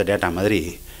கொடுத்த டேட்டா மாதிரி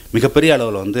மிகப்பெரிய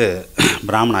அளவில் வந்து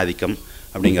பிராமண ஆதிக்கம்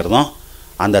அப்படிங்கிறதும்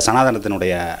அந்த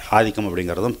சனாதனத்தினுடைய ஆதிக்கம்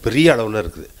அப்படிங்கிறதும் பெரிய அளவில்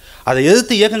இருக்குது. அதை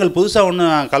எதிர்த்து இயக்கங்கள் புதுசாக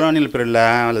ஒன்றும் கலோனியல் பீரியடில்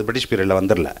அல்லது பிரிட்டிஷ் பீரியடில்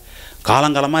வந்துடல,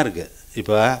 காலங்காலமாக இருக்குது.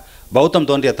 இப்போ பௌத்தம்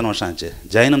தோன்றி எத்தனை வருஷம் ஆச்சு,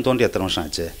 ஜைனம் தோன்றி எத்தனை வருஷம்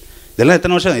ஆச்சு, இதெல்லாம்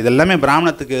எத்தனை வருஷம், இதெல்லாமே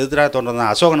பிராமணத்துக்கு எதிராக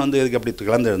தோன்றதான். அசோகன் வந்து இதுக்கு அப்படி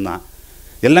கிளந்து இருந்தான்,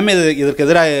 எல்லாமே இதற்கு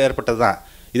எதிராக ஏற்பட்டது தான்.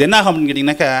 இது என்ன ஆகும் அப்படின்னு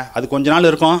கேட்டிங்கனாக்கா அது கொஞ்ச நாள்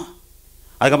இருக்கும்,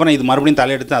 அதுக்கப்புறம் இது மறுபடியும்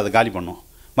தலையெடுத்து அதை காலி பண்ணும்,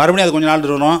 மறுபடியும் அது கொஞ்ச நாள்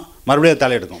வரும், மறுபடியும் அது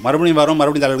தலையெடுக்கும், மறுபடியும் வரும்,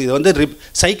 மறுபடியும் தலையெடுக்கும். இது வந்து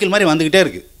சைக்கிள் மாதிரி வந்துக்கிட்டே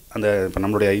இருக்குது. அந்த இப்போ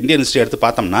நம்மளுடைய இந்தியன் ஹிஸ்ட்ரி எடுத்து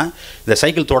பார்த்தோம்னா இந்த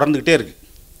சைக்கிள் தொடர்ந்துக்கிட்டே இருக்குது.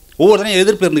 ஒவ்வொரு தடையும்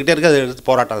எதிர்ப்பு இருந்துக்கிட்டே இருக்குது, அது எடுத்து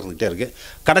போராட்டம் இருந்துக்கிட்டே இருக்குது.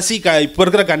 கடைசி இப்போ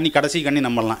இருக்கிற கடைசி கண்ணி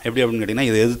நம்மலாம் எப்படி அப்படின்னு கேட்டிங்கன்னா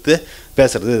இதை எதிர்த்து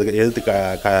பேசுறது, இதுக்கு எதிர்த்து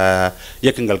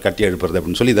இயக்கங்கள் கட்டி எழுப்புறது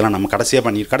அப்படின்னு சொல்லி இதெல்லாம் நம்ம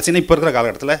கடைசியாக இப்போ இருக்கிற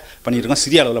காலகட்டத்தில் பண்ணிகிட்ருக்கோம்,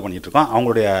 சிறிய அளவில் பண்ணிகிட்ருக்கோம்.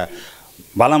 அவங்களுடைய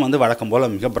பலம் வந்து வழக்கம்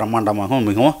போல் மிக பிரம்மாண்டமாகவும்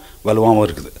மிகவும் வலுவாகவும்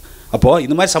இருக்குது. அப்போது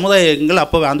இந்த மாதிரி சமுதாய இயக்கங்கள்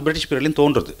அப்போ அந்த பிரிட்டிஷ் பீரியட்லையும்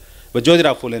தோன்றுறது. இப்போ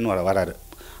ஜோதிராவ் ஃபூலேன்னு வராரு.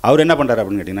 அவர் என்ன பண்ணுறாரு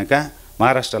அப்படின்னு கேட்டிங்கனாக்கா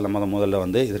மகாராஷ்டிராவில் முதல்ல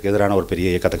வந்து இதற்கு எதிரான ஒரு பெரிய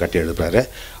இயக்கத்தை கட்டி எழுப்புறாரு.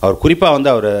 அவர் குறிப்பாக வந்து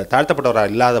அவர்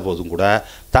தாழ்த்தப்பட்டவராக இல்லாத போதும் கூட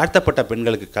தாழ்த்தப்பட்ட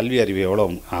பெண்களுக்கு கல்வி அறிவு எவ்வளோ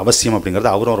அவசியம் அப்படிங்கிறது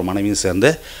அவரும் ஒரு மனைவியும் சேர்ந்து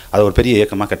அதை ஒரு பெரிய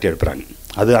இயக்கமாக கட்டி எழுப்புறாங்க.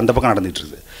 அது அந்த பக்கம் நடந்துகிட்டு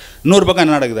இருக்குது. இன்னொரு பக்கம்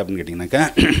என்ன நடக்குது அப்படின்னு கேட்டிங்கனாக்கா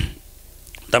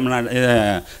தமிழ்நாடு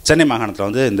சென்னை மாகாணத்தில்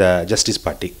வந்து இந்த ஜஸ்டிஸ்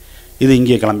பார்ட்டி இது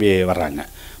இங்கே கிளம்பி வர்றாங்க.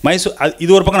 மைசூர்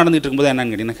இது ஒரு பக்கம் நடந்துகிட்டு இருக்கும்போது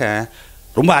என்னென்னு கேட்டிங்கனாக்கா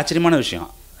ரொம்ப ஆச்சரியமான விஷயம்.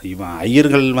 இவன்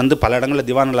ஐயர்கள் வந்து பல இடங்களில்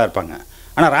திவானலாக இருப்பாங்க,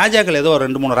 ஆனால் ராஜாக்கள் ஏதோ ஒரு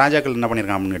 2-3 ராஜாக்கள் என்ன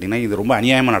பண்ணியிருக்கான் அப்படின்னு கேட்டிங்கன்னா இது ரொம்ப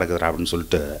அநியாயமாக நடக்குதுரா அப்படின்னு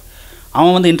சொல்லிட்டு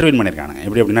அவன் வந்து இன்டர்வியூ பண்ணியிருக்கானுங்க.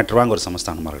 எப்படி அப்படின்னா திருவாங்கூர்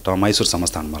சமஸ்தானமாக இருக்கட்டும், மைசூர்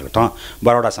சமஸ்தானமாக இருக்கட்டும்,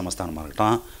 பரோடா சமஸ்தானமாக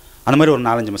இருக்கட்டும், அந்த மாதிரி ஒரு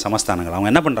 4-5 சமஸ்தானங்கள் அவங்க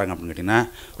என்ன பண்ணுறாங்க அப்படின்னு கேட்டிங்கன்னா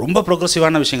ரொம்ப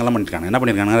ப்ரோக்ரெசிவான விஷயங்கள்லாம் பண்ணியிருக்காங்க. என்ன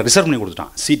பண்ணியிருக்காங்க, ரிசர்வ் பண்ணி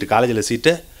கொடுத்துட்டான் சீட்டு, காலேஜில்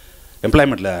சீட்டு,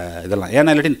 எம்ப்ளாய்மெண்ட்டில் இதெல்லாம்.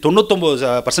 ஏன்னா இல்லாட்டி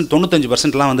 99%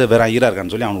 95%லாம் வந்து வேறு ஐயராக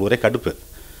இருக்கான்னு சொல்லி அவனுக்கு ஒரே கடுப்பு.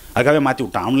 அதுக்காகவே மாற்றி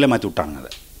விட்டான், அவங்களே மாற்றி விட்டாங்க.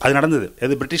 அது நடந்தது.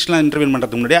 எது பிரிட்டிஷ்லாம் இன்டர்வியூன்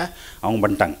பண்ணுறதுக்கு முன்னாடியே அவங்க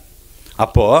பண்ணிட்டாங்க.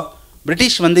 அப்போது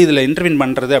பிரிட்டிஷ் வந்து இதில் இன்டர்வியூன்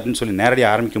பண்ணுறது அப்படின்னு சொல்லி நேரடியாக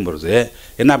ஆரம்பிக்கும் பொழுது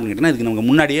என்ன அப்படின்னு கேட்டிங்கன்னா இதுக்கு நமக்கு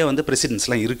முன்னாடியே வந்து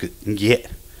பிரசிடென்ட்ஸ்லாம் இருக்குது. இங்கேயே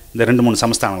இந்த 2-3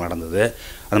 சமஸ்தானங்கள் நடந்தது,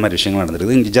 அந்த மாதிரி விஷயங்கள்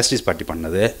நடந்துருக்குது. இங்கே ஜஸ்டிஸ் பார்ட்டி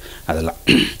பண்ணது அதெல்லாம்.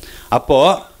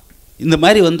 அப்போது இந்த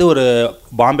மாதிரி வந்து ஒரு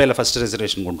பாம்பேயில் ஃபஸ்ட்டு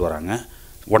ரிசர்வேஷன் கொண்டு வராங்க,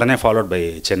 உடனே ஃபாலோட் பை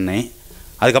சென்னை,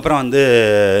 அதுக்கப்புறம் வந்து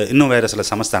இன்னும் வேறு சில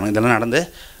சமஸ்தானம் இதெல்லாம் நடந்து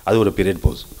அது ஒரு பீரியட்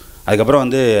போகுது. அதுக்கப்புறம்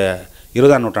வந்து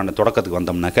 20ஆம் நூற்றாண்டு தொடக்கத்துக்கு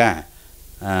வந்தோம்னாக்கா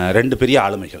 2 பெரிய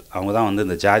ஆளுமைகள் அவங்க தான் வந்து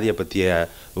இந்த ஜாதியை பற்றிய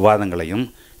விவாதங்களையும்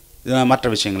மற்ற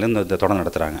விஷயங்களையும் இந்த தொடர்ந்து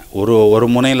நடத்துகிறாங்க. ஒரு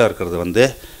முனையில் இருக்கிறது வந்து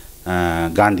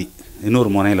காந்தி, இன்னொரு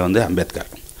முனையில் வந்து அம்பேத்கர்.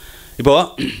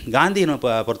 இப்போது காந்தியை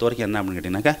பொறுத்த வரைக்கும் என்ன அப்படின்னு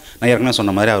கேட்டிங்கனாக்கா நான் ஏற்கனவே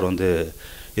சொன்ன மாதிரி அவர் வந்து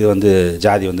இது வந்து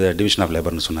ஜாதி வந்து டிவிஷன் ஆஃப்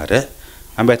லேபர்னு சொன்னார்,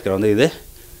 அம்பேத்கர் வந்து இது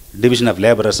டிவிஷன் ஆஃப்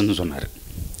லேபரர்ஸ்ன்னு சொன்னார்.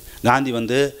 காந்தி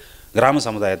வந்து கிராம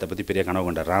சமுதாயத்தை பற்றி பெரிய கனவு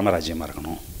கொண்டார், ராமராஜ்யமாக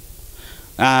இருக்கணும்.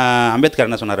 அம்பேத்கர்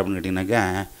என்ன சொன்னார் அப்படின்னு கேட்டிங்கனாக்கா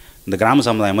இந்த கிராம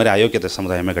சமுதாயம் மாதிரி அயோக்கியத்தை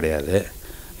சமுதாயமே கிடையாது,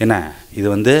 என்ன இது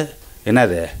வந்து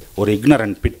என்னது ஒரு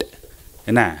இக்னரண்ட் பிட்,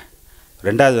 என்ன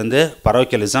ரெண்டாவது வந்து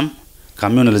பரோக்கியலிசம்,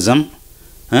 கம்யூனலிசம்,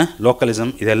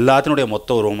 லோக்கலிசம், இது எல்லாத்தினுடைய மொத்த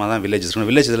உருவமாக தான் வில்லேஜஸ்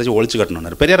வில்லேஜ் ஒழிச்சு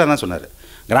கட்டணுன்னார். பெரியார் தான் சொன்னார்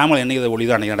கிராமங்கள் என்றைக்கு இதை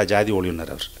ஒழிதோ அன்றைக்கி ஜாதி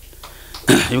ஒழிவுன்னார் அவர்.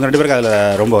 இவங்க 2 பேருக்கு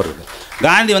அதில் ரொம்ப வருது.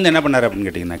 காந்தி வந்து என்ன பண்ணார் அப்படின்னு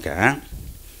கேட்டிங்கனாக்கா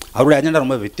அவருடைய அஜெண்டா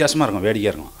ரொம்ப வித்தியாசமாக இருக்கும்,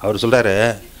 வேடிக்கையாக இருக்கும். அவர் சொல்கிறாரு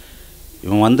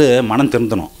இவன் வந்து மனம்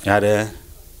திருந்தணும். யார்?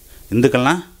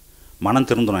 இந்துக்கள்லாம் மனம்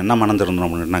திருந்தணும். என்ன மனம் திருந்தணும்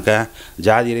அப்படின்னாக்கா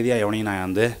ஜாதி ரீதியாக எவனையும் நான்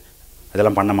வந்து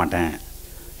இதெல்லாம் பண்ண மாட்டேன்,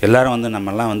 எல்லோரும் வந்து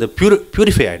நம்மெல்லாம் வந்து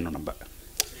பியூரிஃபை ஆகிடணும். நம்ம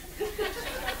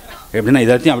எப்படின்னா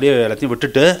இதெல்லாத்தையும் அப்படியே எல்லாத்தையும்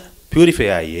விட்டுட்டு பியூரிஃபை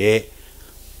ஆகி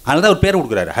அதனால தான் அவர் பேர்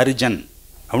கொடுக்குறாரு ஹரிஜன்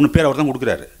அப்படின்னு பேர் அவர் தான்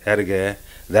கொடுக்குறாரு. யாருக்கு?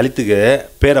 தலித்துக்கு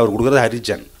பேர் அவர் கொடுக்குறது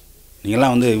ஹரிஜன்.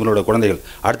 நீங்கள்லாம் வந்து இவங்களோட குழந்தைகள்,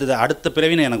 அடுத்த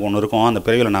பிறவின்னு எனக்கு ஒன்று இருக்கும், அந்த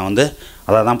பிறவியில் நான் வந்து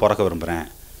அதை தான் பிறக்க விரும்புகிறேன்.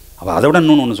 அப்போ அதை விட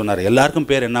இன்னொன்று ஒன்று சொன்னார், எல்லாருக்கும்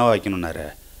பேர் என்னவா வைக்கணுன்னாரு.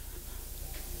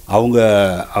 அவங்க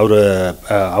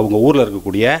ஊரில்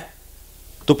இருக்கக்கூடிய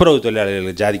துப்புரவு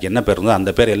தொழிலாளர்கள் ஜாதிக்கு என்ன பேர் இருந்தோ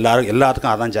அந்த பேர்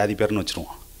எல்லாத்துக்கும் அதான் ஜாதி பேர்னு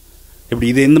வச்சுருவோம். இப்படி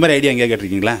இது இந்த மாதிரி ஐடியா எங்கேயா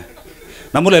கேட்டிருக்கீங்களா?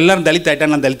 நம்மளும் எல்லோரும் தலித்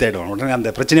ஆகிட்டான் தலித் ஆகிடுவோம். உடனே அந்த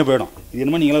பிரச்சனையே போயிடும். இது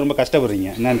என்னமோ நீங்களும் ரொம்ப கஷ்டப்படுறீங்க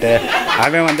என்னன்ட்டு.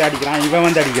 அவன் வந்து அடிக்கிறான், இவன்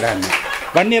வந்து அடிக்கிறான்னு.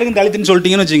 வன்னியருக்கும் தலித்துன்னு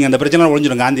சொல்லிட்டீங்கன்னு வச்சுங்க, அந்த பிரச்சனை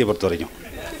ஒழிஞ்சிடும் காந்தியை பொறுத்த வரைக்கும்.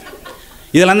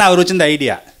 இதெல்லாம் தான் அவர் வச்சிருந்த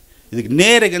ஐடியா. இதுக்கு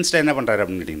நேர் எகென்ஸ்டாக என்ன பண்ணுறாரு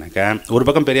அப்படின்னு கேட்டிங்கனாக்கா, ஒரு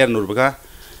பக்கம் பெரியார், ஒரு பக்கம்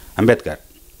அம்பேத்கர்.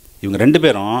 இவங்க 2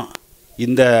 பேரும்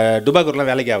இந்த டுபாக்கூர்லாம்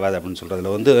வேலைக்கு ஆகாது அப்படின்னு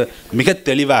சொல்கிறதுல வந்து மிக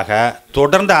தெளிவாக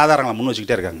தொடர்ந்து ஆதாரங்களை முன்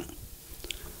வச்சுக்கிட்டே இருக்காங்க.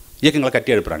 இயக்கங்களை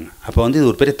கட்டி எழுப்புறாங்க. அப்போ வந்து இது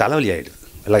ஒரு பெரிய தலைவலி ஆகிடுது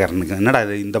வெள்ளைக்காரனுக்கு. என்னடா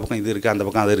இது, இந்த பக்கம் இது இருக்குது, அந்த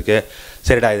பக்கம் அது இருக்குது,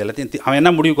 சரிடா இது எல்லாத்தையும் அவன்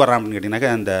என்ன முடிவுக்கு வரான் அப்படின்னு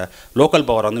கேட்டிங்கனாக்கா, அந்த லோக்கல்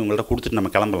பவர் வந்து இவங்கள்ட்ட கொடுத்துட்டு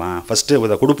நம்ம கிளம்பலாம், ஃபஸ்ட்டு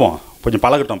இதை கொடுப்போம், கொஞ்சம்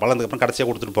பழகட்டும், பழந்ததுக்கப்புறம் கடைசியாக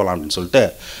கொடுத்துட்டு போகலாம் அப்படின்னு சொல்லிட்டு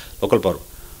லோக்கல் பவர்.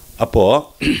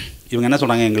 அப்போது இவங்க என்ன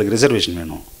சொல்கிறாங்க, எங்களுக்கு ரிசர்வேஷன்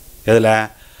வேணும். எதில்?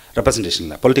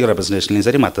 ரெப்ரசன்டேஷனில், பொலிட்டிக்கல் ரெப்ரசன்டேஷன்லையும்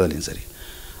சரி, மற்றதுலையும் சரி.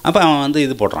 அப்போ அவன் வந்து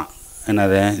இது போடுறான்,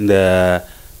 என்னது, இந்த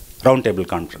ரவுண்ட் டேபிள்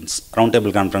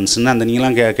கான்ஃபரன்ஸ்னு அந்த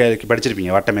நீங்களாம்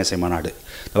படிச்சிருப்பீங்க, வட்டமேசை மாநாடு.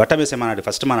 இந்த வட்டமேசை மாநாடு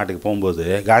ஃபஸ்ட்டு மாநாட்டுக்கு போகும்போது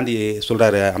காந்தி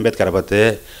சொல்கிறாரு அம்பேத்கரை பார்த்து,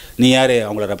 நீ யார்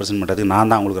அவங்கள ரெப்ரசன்ட் பண்ணுறதுக்கு? நான்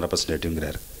தான் அவங்களுக்கு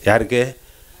ரெப்ரசன்டேட்டிவ்ங்கிறார். யாருக்கு?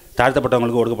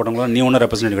 தாழ்த்தப்பட்டவங்களுக்கு, ஒடுக்கப்பட்டவங்களும் நீ ஒன்றும்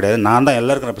ரெப்ரசன்டேட்டிவ் கிடையாது, நான் தான்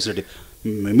எல்லாருக்கும் ரெப்ரசன்டேட்டிவ்.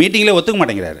 மீட்டிங்கில் ஒத்துக்க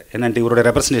மாட்டேங்கிறாரு என்னன்ட்டு இவருடைய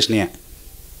ரெப்ரசன்டேஷனே.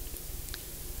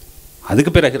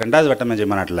 அதுக்கு பிறகு 2வது வட்டமேசை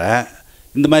மாநாட்டில்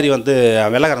இந்த மாதிரி வந்து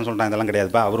வெள்ளைக்காரன் சொல்லிட்டான் இதெல்லாம்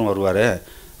கிடையாதுப்பா, அவரும் வருவார்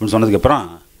அப்படின்னு சொன்னதுக்கப்புறம்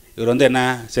இவர் வந்து என்ன,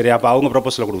 சரி அப்போ அவங்க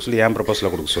ப்ரொப்போஸில் கொடுக்க சொல்லி என் ப்ரொப்போஸில்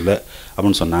கொடுக்க சொல்லு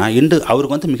அப்படின்னு சொன்னால்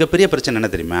அவருக்கு வந்து மிகப்பெரிய பிரச்சனை என்ன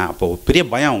தெரியுமா? அப்போது பெரிய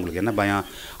பயம், உங்களுக்கு என்ன பயம்?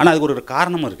 ஆனால் அதுக்கு ஒரு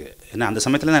காரணமும் இருக்குது. ஏன்னா அந்த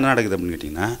சமயத்தில் தான் என்ன நடக்குது அப்படின்னு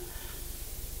கேட்டிங்கன்னா,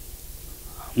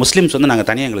 முஸ்லீம்ஸ் வந்து நாங்கள்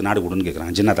தனியாக எங்களுக்கு நாடு கொடுன்னு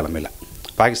கேட்குறாங்க ஜின்னா தலைமையில்.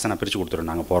 பாகிஸ்தானை பிரித்து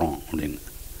கொடுத்துருவோம் நாங்கள் போகிறோம் அப்படின்னு.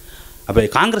 அப்போ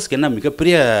காங்கிரஸுக்கு என்ன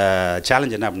மிகப்பெரிய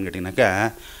சேலஞ்ச் என்ன அப்படின்னு கேட்டிங்கனாக்கா,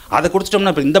 அதை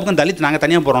கொடுத்துட்டோம்னா இப்போ இந்த பக்கம் தலித் நாங்கள்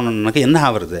தனியாக போகிறோம்னாக்கா என்ன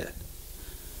ஆகுறது?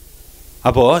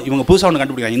 அப்போது இவங்க புதுசாக ஒன்று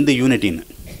கண்டுபிடிக்கிறாங்க, இந்து யூனிட்டின்னு.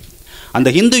 அந்த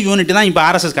ஹிந்து யூனிட்டி தான் இப்போ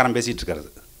ஆர்எஸ்எஸ்காரன் பேசிகிட்டு இருக்காரு.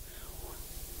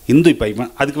 இந்து இப்போ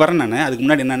அதுக்கு வரேன் நான். அதுக்கு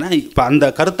முன்னாடி என்னென்னா, இப்போ அந்த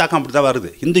கருத்தாக்கம் அப்படி தான் வருது,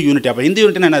 இந்து யூனிட்டி. அப்போ இந்து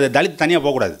யூனிட்டினா என்ன? தலித் தனியாக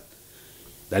போகக்கூடாது,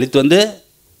 தலித் வந்து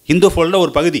இந்து ஃபோல்டில்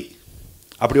ஒரு பகுதி,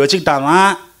 அப்படி வச்சுக்கிட்டாதான்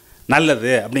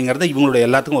நல்லது அப்படிங்கிறது இவங்களுடைய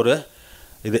எல்லாத்துக்கும் ஒரு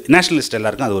இது. நேஷனலிஸ்ட்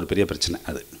எல்லாருக்கும் அது ஒரு பெரிய பிரச்சனை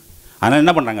அது. அதனால்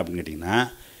என்ன பண்ணுறாங்க அப்படின்னு கேட்டிங்கன்னா,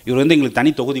 இவர் வந்து எங்களுக்கு தனி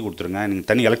தொகுதி கொடுத்துருங்க, நீங்கள்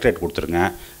தனி எலக்ட்ரேட் கொடுத்துருங்க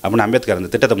அப்படின்னு அம்பேத்கர்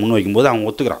அந்த திட்டத்தை முன் வைக்கும்போது அவன்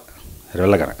ஒத்துக்கிறான்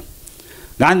வெள்ளைக்காரன்.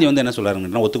 காந்தி வந்து என்ன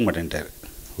சொல்கிறாருங்கன்னா, ஒத்துக்க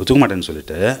மாட்டேன்னு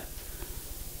சொல்லிட்டு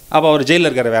அப்போ அவர் ஜெயிலில்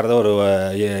இருக்கிற வேறு ஏதோ ஒரு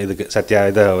இதுக்கு சத்யா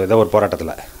ஏதோ ஒரு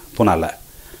போராட்டத்தில்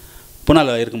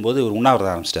பூனாவில் இருக்கும்போது இவர்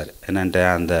உண்ணாவிரதம் ஆரம்பிச்சிட்டார். என்னன்ட்டு,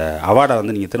 அந்த அவார்டை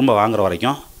வந்து நீங்கள் திரும்ப வாங்குற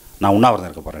வரைக்கும் நான் உண்ணாவிரதம்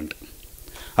இருக்க போகிறேன்ட்டு.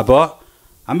 அப்போது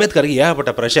அம்பேத்கருக்கு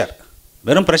ஏகப்பட்ட ப்ரெஷர்,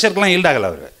 வெறும் ப்ரெஷருக்கெலாம் ஈல்டாகலை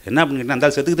அவர். என்ன அப்படின்னு கேட்டால், அந்த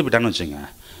செத்துக்கிட்டு போயிட்டான்னு வச்சுங்க.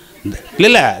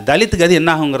 இல்லை தலித்துக்கு அது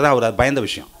என்ன ஆகுங்கிறத அவர் பயந்த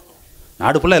விஷயம்.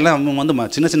 நாடு ஃபுல்லாக எல்லாம் வந்து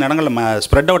சின்ன சின்ன இடங்களில்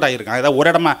ஸ்ப்ரெட் அவுட் ஆகியிருக்காங்க. ஏதாவது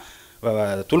ஒரு இடமா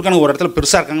துல்கனுக்கு ஒரு இடத்துல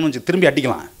பெருசாக இருக்காங்கன்னு வச்சு திரும்பி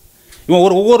அடிக்கலாம். இவன்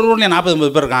ஒவ்வொரு ஊர்லேயும் 40-50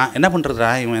 பேர் இருக்கான், என்ன பண்ணுறதா,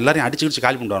 இவன் எல்லாரையும் அடிச்சு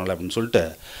காலி பண்ணுவாங்களே அப்படின்னு சொல்லிட்டு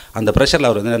அந்த ப்ரெஷரில்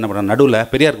அவர் வந்து என்ன பண்ணுறாரு, நடுவில்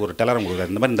பெரியாருக்கு ஒரு டெலரம்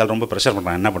கொடுக்குறாரு, இந்த மாதிரி இருந்தாலும் ரொம்ப ப்ரெஷர்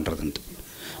பண்ணுறான், என்ன பண்ணுறதுன்ட்டு.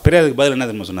 பெரியாருக்கு பதில் என்ன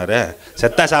தெரியுமா சொன்னார்,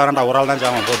 செத்தா சாவரான்டா, ஒரு ஆள் தான்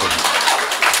சாவான் போட்டு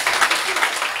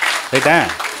ரைட்டா,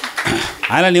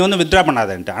 அதனால் நீ வந்து வித்ட்ரா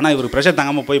பண்ணாதேன்ட்டு. ஆனால் இவர் ப்ரெஷர்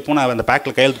தாங்காமல் போய் பூனா அந்த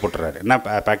பேக்கில் கையெழுத்து போட்டுறாரு. என்ன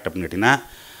பேக்ட் அப்படின்னு கேட்டிங்கன்னா,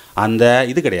 அந்த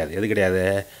இது கிடையாது,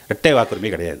 இரட்டை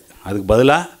வாக்குரிமை கிடையாது. அதுக்கு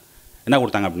பதிலாக என்ன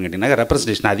கொடுத்தாங்க அப்படின்னு கேட்டிங்கன்னா,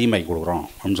 ரெப்ரசன்டேஷன் அதிகமாகி கொடுக்குறோம்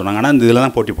அப்படின்னு சொன்னாங்க. ஆனால் இந்த இதில்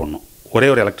தான் போட்டி போடணும், ஒரே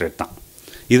ஒரு எலக்ட்ரேட் தான்.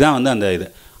 இதுதான் வந்து அந்த இது.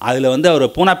 அதில் வந்து அவர்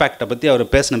பூனா பேக்டை பற்றி அவர்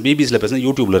பேசின பிபிசியில் பேசின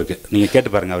யூடியூப்பில் இருக்குது, நீங்கள்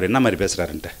கேட்டு பாருங்கள் அவர் என்ன மாதிரி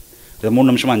பேசுகிறாருன்ட்டு. இது 3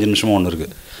 நிமிஷமோ 5 நிமிஷமோ ஒன்று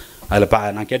இருக்குது,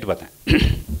 அதில் நான் கேட்டு பார்த்தேன்.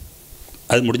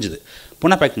 அது முடிஞ்சுது.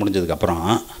 பூனா பேக்ட் முடிஞ்சதுக்கப்புறம்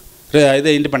இது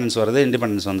இண்டிபெண்டன்ஸ்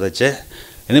வந்துச்சு.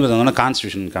 இண்டிபெண்டன்ஸ்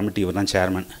கான்ஸ்டியூஷன் கமிட்டி இவர் தான்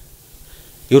சேர்மன்.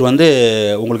 இவர் வந்து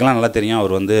உங்களுக்கெல்லாம் நல்லா தெரியும்,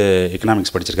 அவர் வந்து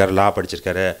எக்கனாமிக்ஸ் படிச்சிருக்காரு, லா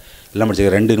படிச்சிருக்காரு, எல்லாம்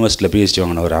படிச்சிருக்காரு. 2 யூனிவர்சிட்டியில் பிஹெச்டி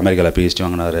வாங்கினவர், அமெரிக்காவில் பிஹெச்டி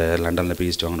வாங்கினவர், லண்டனில்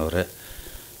பிஹெச்டி வாங்கினவர்.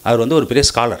 அவர் வந்து ஒரு பெரிய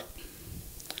ஸ்காலர்.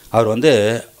 அவர் வந்து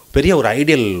பெரிய ஒரு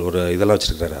ஐடியல் ஒரு இதெல்லாம்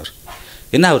வச்சுருக்காரு. அவர்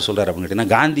என்ன அவர் சொல்கிறார் அப்படின்னு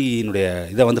கேட்டிங்கன்னா, காந்தியினுடைய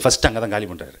இதை வந்து ஃபஸ்ட்டு அங்கே தான் காலி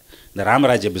பண்ணுறாரு. இந்த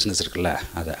ராமராஜ்ய பிஸ்னஸ் இருக்குல்ல,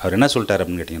 அதை அவர் என்ன சொல்லிட்டார்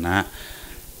அப்படின்னு கேட்டிங்கன்னா,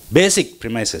 பேசிக்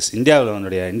ப்ரிமைசஸ் இந்தியா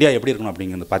எப்படி இருக்கணும்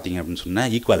அப்படிங்கிறது பார்த்தீங்க அப்படின்னு சொன்னால்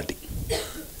ஈக்குவாலிட்டி.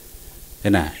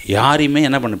 என்ன, யாரையுமே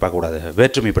என்ன பண்ணி பார்க்கக்கூடாது,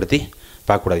 வேற்றுமைப்படுத்தி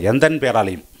பார்க்கக்கூடாது,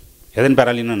 எதன்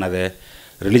பேராலையும் என்னது,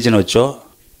 ரிலிஜனை வச்சோ,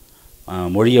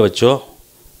 மொழியை வச்சோ,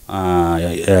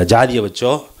 ஜாதியை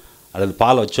வச்சோ, அல்லது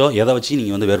பால் வச்சோ, எதை வச்சு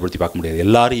நீங்கள் வந்து வேறுபடுத்தி பார்க்க முடியாது,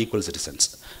 எல்லோரும் ஈக்குவல் சிட்டிசன்ஸ்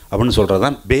அப்படின்னு சொல்கிறது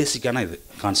தான் பேசிக்கான இது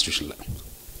கான்ஸ்டியூஷனில்.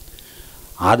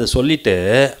 அதை சொல்லிவிட்டு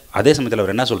அதே சமயத்தில்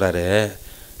அவர் என்ன சொல்கிறாரு,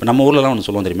 இப்போ நம்ம ஊர்லலாம் ஒன்று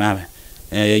சொல்லுவோம் தெரியுமா,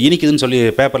 இனிக்குதுன்னு சொல்லி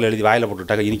பேப்பரில் எழுதி வாயில்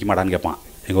போட்டுவிட்டாக்க இனிக்க மாட்டான்னு கேட்பான்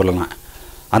எங்கள் ஊர்லலாம்.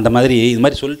 அந்த மாதிரி இது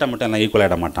மாதிரி சொல்லிட்டா மட்டும் எல்லாம் ஈக்குவல்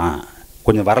ஆகிட மாட்டான்,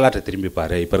 கொஞ்சம் வரலாற்றை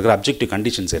திரும்பிப்பார், இப்போ இருக்கிற அப்ஜெக்டிவ்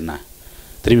கண்டிஷன்ஸ் என்ன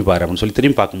திரும்பிப்பார் அப்படின்னு சொல்லி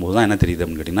திரும்பி பார்க்கும்போது தான் என்ன தெரியுது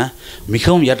அப்படின்னு கேட்டிங்கன்னா,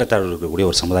 மிகவும் ஏற்றத்தாழ்வு இருக்கக்கூடிய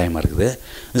ஒரு சமுதாயமாக இருக்குது.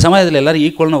 இந்த சமுதாயத்தில் எல்லோரும்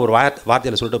ஈக்குவல்னு ஒரு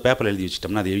வார்த்தையில் சொல்லிட்டு பேப்பரில் எழுதி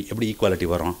வச்சிட்டோம்னா அது எப்படி ஈக்குவாலிட்டி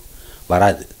வரும்?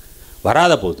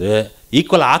 வராத போது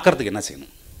ஈக்குவல் ஆக்கிறதுக்கு என்ன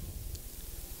செய்யணும்?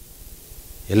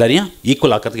 எல்லாரையும்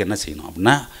ஈக்குவல் ஆக்கிறதுக்கு என்ன செய்யணும்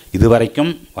அப்படின்னா,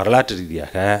 இதுவரைக்கும் வரலாற்று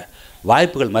ரீதியாக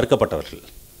வாய்ப்புகள் மறுக்கப்பட்டவர்கள்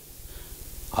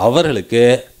அவர்களுக்கு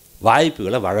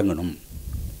வாய்ப்புகளை வழங்கணும்.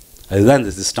 அதுதான்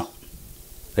இந்த சிஸ்டம்.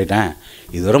 ரைட்டா?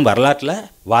 இது வரும் வரலாற்றில்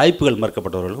வாய்ப்புகள்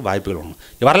மறுக்கப்பட்டவர்களுக்கு வாய்ப்புகள் வழங்கணும்.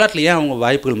 வரலாற்றில் ஏன் அவங்க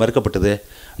வாய்ப்புகள் மறுக்கப்பட்டது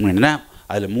அப்படின்னா,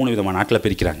 அதில் 3 விதமான நாட்டில்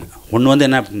பிரிக்கிறாங்க. ஒன்று வந்து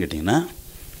என்ன அப்படின்னு கேட்டிங்கன்னா,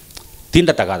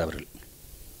 தீண்டத்தகாதவர்கள்.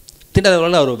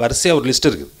 தீண்டத்தகாதவர்கள் ஒரு வரிசையாக ஒரு லிஸ்ட்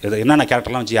இருக்குது. இது என்னென்ன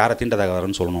கேரக்டர்லாம் வச்சு யாரை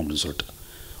தீண்டத்தகாதவர்னு சொல்லணும் அப்படின்னு சொல்லிட்டு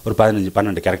ஒரு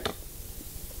 15-12 கேரக்டர்.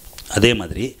 அதே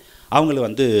மாதிரி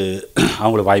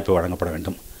அவங்களுக்கு வாய்ப்பு வழங்கப்பட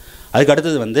வேண்டும். அதுக்கு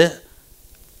அடுத்தது வந்து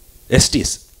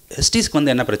எஸ்டிஸ்க்கு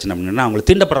வந்து என்ன பிரச்சனை அப்படின்னா, அவங்களுக்கு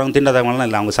தீண்டத்தகாதவங்களாம்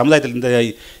இல்லை, அவங்க சமுதாயத்தில்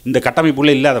இந்த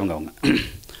கட்டமைப்புள்ளே இல்லாதவங்க.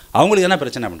 அவங்களுக்கு என்ன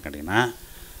பிரச்சனை அப்படின்னு கேட்டிங்கன்னா,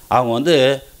 அவங்க வந்து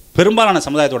பெரும்பாலான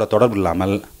சமுதாயத்தோட தொடர்பு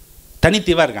இல்லாமல்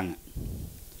தனித்தீவாக இருக்காங்க.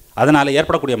 அதனால்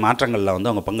ஏற்படக்கூடிய மாற்றங்களில் வந்து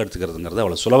அவங்க பங்கெடுத்துக்கிறதுங்கிறது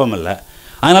அவ்வளோ சுலபம் இல்லை.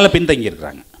 அதனால் பின்தங்கி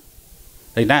இருக்கிறாங்க.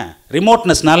 ரைட்டா?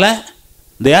 ரிமோட்னஸ்னால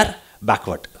தே ஆர்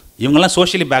பேக்வேர்ட். இவங்கெல்லாம்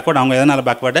சோஷியலி பேக்வேர்டு. அவங்க எதனால்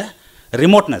பேக்வேர்டு?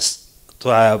 ரிமோட்னஸ்,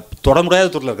 தொட முடியாத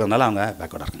தூரில் இருக்கிறதுனால அவங்க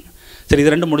பேக்வேர்டாக இருக்காங்க. சரி,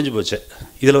 இது 2 முடிஞ்சு போச்சு.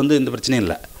 இதில் வந்து இந்த பிரச்சனையும்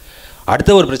இல்லை.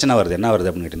 அடுத்த ஒரு பிரச்சனை வருது. என்ன வருது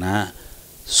அப்படின்னு கேட்டிங்கன்னா,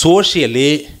 சோஷியலி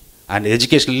அண்ட்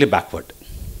எஜுகேஷ்னலி பேக்வேர்டு.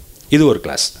 இது ஒரு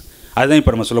கிளாஸ். அதுதான்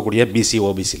இப்போ நம்ம சொல்லக்கூடிய பிசி,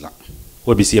 ஓபிசிலாம்,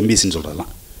 ஓபிசி, எம்பிசின்னு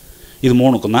சொல்கிறதெல்லாம். இது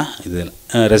 3க்கும் தான் இது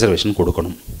ரிசர்வேஷன்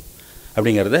கொடுக்கணும்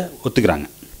அப்படிங்கிறத ஒத்துக்கிறாங்க.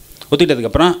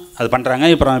 ஒத்துக்கிட்டதுக்கப்புறம் அது பண்ணுறாங்க.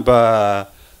 இப்போ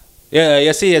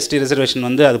எஸ்சி எஸ்டி ரிசர்வேஷன்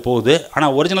வந்து அது போகுது.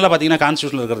 ஆனால் ஒரிஜினலாக பார்த்தீங்கன்னா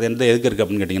கான்ஸ்டியூஷனில் இருக்கிறது எதுக்கு இருக்குது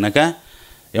அப்படின்னு கேட்டிங்கனாக்கா,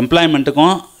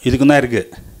 எம்ப்ளாய்மெண்ட்டுக்கும் இதுக்கும் தான் இருக்குது.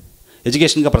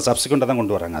 எஜுகேஷனுக்கு அப்புறம் சப்சிக்வெண்ட்டாக தான்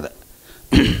கொண்டு வராங்க அதை.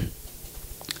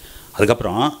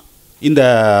 அதுக்கப்புறம் இந்த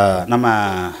நம்ம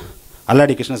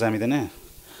அல்லாடி கிருஷ்ணசாமி தானே,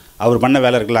 அவர் பண்ண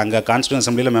வேலை இருக்குல்ல, அங்கே கான்ஸ்டியூஷன்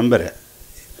அசம்பிளியில் மெம்பரு.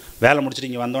 வேலை முடிச்சுட்டு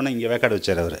இங்கே வந்தோன்னே இங்கே வேக்காடு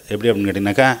வச்சார் அவர். எப்படி அப்படின்னு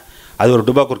கேட்டிங்கனாக்கா, அது ஒரு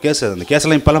டுபாக்கூர் கேஸ். அந்த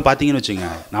கேஸெல்லாம் இப்போல்லாம் பார்த்தீங்கன்னு வச்சுங்க,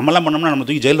 நம்மளாம் பண்ணோம்னா நம்ம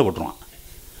தூக்கி ஜெயிலில் போட்டுருவான்.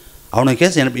 அவனுக்கு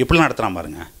கேஸ் எப்படிலாம் நடத்துகிறான்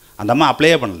பாருங்கள். அந்த அம்மா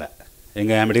அப்ளையே பண்ணல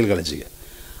எங்கள் மெடிக்கல் காலேஜுக்கு.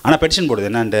 ஆனால் பெட்டிஷன் போடுது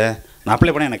என்னான்ட்டு, நான்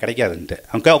அப்ளை பண்ண எனக்கு கிடைக்காதுன்ட்டு.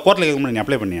 அவன் கோர்ட்டில் கேட்க முடியும், நீ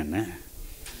அப்ளை பண்ணியான்னு.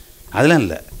 அதெல்லாம்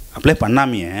இல்லை, அப்ளை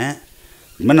பண்ணாமையே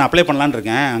இது மாதிரி நான் அப்ளை பண்ணலான்னு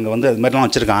இருக்கேன், அங்கே வந்து அது மாதிரிலாம்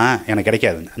வச்சுருக்கான், எனக்கு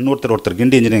கிடைக்காதுன்னு. இன்னொருத்தர்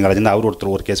கிண்டி இன்ஜினியரிங் காலேஜ்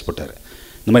அவர் ஒரு கேஸ் போட்டார்.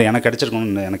 இந்த மாதிரி எனக்கு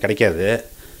கிடச்சிருக்கணும்னு, எனக்கு கிடைக்காது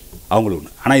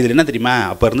அவங்களுக்கு. ஆனால் இதில் என்ன தெரியுமா,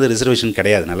 அப்போ இருந்து ரிசர்வேஷன்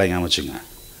கிடையாது. நல்லா ஞாபகம் வச்சுங்க.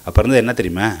 அப்போ இருந்து என்ன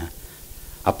தெரியுமா,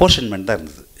 அப்போர்ஷன்மெண்ட் தான்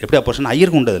இருந்தது. எப்படி அப்போர்ஷன்?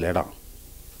 ஐயருக்கு உண்டு அதில் இடம்.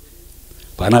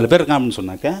 14 பேர் இருக்கான் அப்படின்னு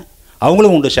சொன்னாக்க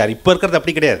அவங்களும் உண்டு ஷேர். இப்போ இருக்கிறது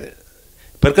அப்படி கிடையாது.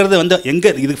 இப்போ இருக்கிறது வந்து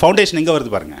இதுக்கு ஃபவுண்டேஷன் எங்கே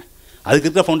வருது பாருங்கள். அதுக்கு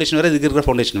இருக்கிற ஃபவுண்டேஷன் வேறு, இதுக்கு இருக்கிற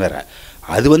ஃபவுண்டேஷன் வேறு.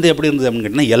 அது வந்து எப்படி இருந்தது அப்படின்னு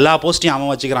கேட்டிங்கன்னா, எல்லா போஸ்ட்டையும்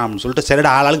அவன் வச்சுக்கிறான் அப்படின்னு சொல்லிட்டு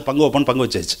சரிடா ஆளுக்கு பங்கு வைப்பான்னு பங்கு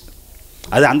வச்சாச்சு.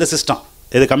 அது அந்த சிஸ்டம்.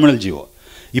 இது கம்யூனல் ஜிஓ.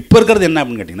 இப்போ இருக்கிறது என்ன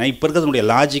அப்படின்னு கேட்டிங்கன்னா, இப்போ இருக்கிறதுனுடைய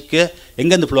லாஜிக்கு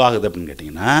எங்கேருந்து ஃப்ளோ ஆகுது அப்படின்னு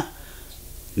கேட்டிங்கன்னா,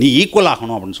 நீ ஈக்குவல்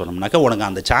ஆகணும் அப்படின்னு சொன்னோம்னாக்கா உனக்கு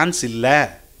அந்த சான்ஸ் இல்லை,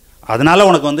 அதனால்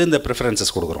உனக்கு வந்து இந்த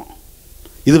ப்ரிஃபரன்சஸ் கொடுக்குறோம்.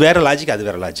 இது வேறு லாஜிக், அது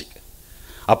வேறு லாஜிக்.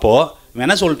 அப்போது இவன்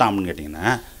என்ன சொல்லிட்டான் அப்படின்னு கேட்டிங்கன்னா,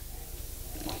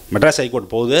 மெட்ராஸ்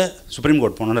ஹைகோர்ட் போகுது, சுப்ரீம்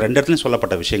கோர்ட் போகணுன்னு 2 இடத்துலையும்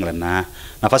சொல்லப்பட்ட விஷயங்கள் என்ன.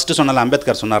 நான் ஃபஸ்ட்டு சொன்னால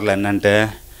அம்பேத்கர் சொன்னார்ல என்னன்ட்டு,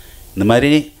 இந்த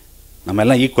மாதிரி நம்ம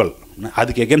எல்லாம் ஈக்குவல்,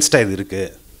 அதுக்கு எகென்ஸ்டாக இது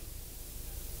இருக்குது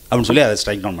அப்படின்னு சொல்லி அதை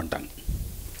ஸ்ட்ரைக் டவுன் பண்ணிட்டாங்க.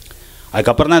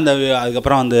 அதுக்கப்புறம் தான்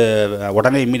அதுக்கப்புறம் வந்து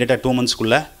உடனே இம்மீடியட்டாக 2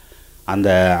 மந்த்ஸ்க்குள்ளே அந்த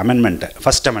அமெண்ட்மெண்ட்டு,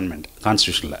 ஃபஸ்ட் அமெண்ட்மெண்ட்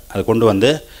கான்ஸ்டியூஷனில் அதை கொண்டு வந்து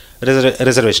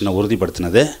ரிசர்வேஷனை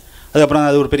உறுதிப்படுத்தினது. அதுக்கப்புறம்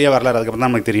அது ஒரு பெரிய வரலாறு. அதுக்கப்புறம்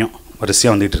தான் நமக்கு தெரியும்,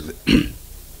 வரிசையாக வந்துகிட்டு இருக்குது.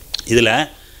 இதில்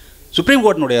சுப்ரீம்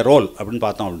கோர்ட்டினுடைய ரோல் அப்படின்னு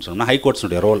பார்த்தோம் அப்படின்னு சொன்னோம்னா,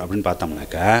 ஹைகோர்ட்ஸுடைய ரோல் அப்படின்னு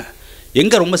பார்த்தோம்னாக்கா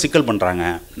எங்கே ரொம்ப சிக்கல் பண்ணுறாங்க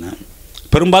அப்படின்னா,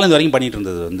 பெரும்பாலும் இது வரைக்கும் பண்ணிகிட்டு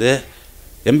இருந்தது வந்து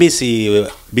எம்பிசி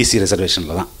பிசி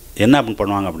ரிசர்வேஷனில் தான். என்ன அப்படின்னு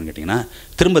பண்ணுவாங்க அப்படின்னு கேட்டிங்கன்னா,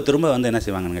 திரும்ப வந்து என்ன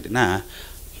செய்வாங்கன்னு கேட்டிங்கன்னா,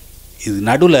 இது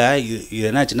நடுவில் இது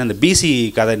என்னாச்சுன்னா, இந்த பிசி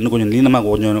கதை இன்னும் கொஞ்சம்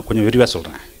நீளமாக கொஞ்சம் விரிவாக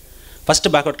சொல்கிறேன்.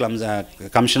 ஃபஸ்ட்டு பேக்வர்ட்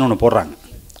கமிஷன் ஒன்று போடுறாங்க.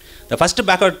 இந்த ஃபஸ்ட்டு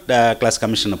பேக்வர்ட் கிளாஸ்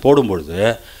கமிஷனை போடும்பொழுது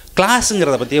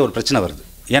கிளாஸுங்கிறத பற்றியே ஒரு பிரச்சனை வருது.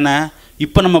 ஏன்னா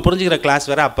இப்போ நம்ம புரிஞ்சுக்கிற கிளாஸ்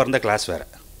வேறு, அப்போ இருந்த கிளாஸ் வேறு.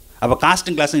 அப்போ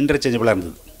காஸ்ட்டும் கிளாஸும் இன்டர்சேஞ்சபிளாக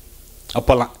இருந்தது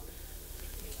அப்போல்லாம்.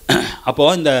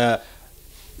 அப்போது இந்த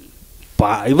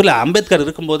இதில் அம்பேத்கர்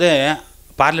இருக்கும்போதே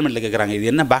பார்லிமெண்ட்டில் கேட்குறாங்க, இது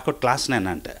என்ன பேக்வர்ட் கிளாஸ்னால்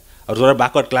என்னான்ட்டு. அவர் சொல்கிற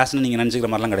பேக்வர்ட் கிளாஸ்னு நீங்கள்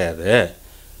நினச்சிக்கிற மாதிரிலாம் கிடையாது,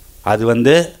 அது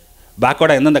வந்து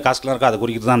பேக்வர்டாக எந்தெந்த காஸ்ட்லாம் இருக்கோ அதை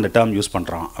குறிக்கிட்டு தான் அந்த டேர்ம் யூஸ்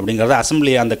பண்ணுறோம் அப்படிங்கிறத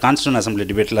அசம்பிளி, அந்த கான்ஸ்டியூஷன் அசம்பிளி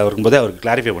டிபேட்டில் இருக்கும்போதே அவருக்கு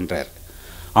கிளாரிஃபை பண்ணுறாரு.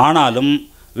 ஆனாலும்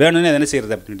வேணும்னே என்ன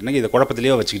செய்கிறது அப்படின்னா, இதை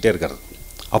குழப்பத்திலேயே வச்சுக்கிட்டே இருக்கிறது.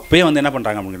 அப்போயே வந்து என்ன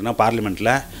பண்ணுறாங்க அப்படின்னா,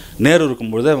 பார்லிமெண்ட்டில் நேரு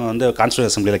இருக்கும்பொழுது வந்து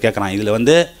கான்ஸ்டியூஷன் அசம்பிளியில் கேட்குறான், இதில்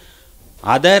வந்து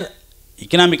அதர்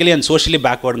எக்கனாமிக்கலி அண்ட் சோஷியலி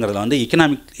பேக்வேர்டுங்கிறதுல வந்து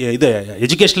இது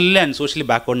எஜுகேஷனலி அண்ட் சோஷியலி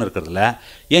பேக்வேர்டுன்னு இருக்கிறதுல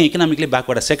ஏன் எக்கனாமிக்கலி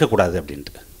பேக்வேர்டை சேர்க்கக்கூடாது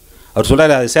அப்படின்ட்டு அவர்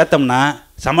சொல்கிறார். அதை சேர்த்தோம்னா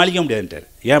சமாளிக்க முடியாதுன்ட்டார்.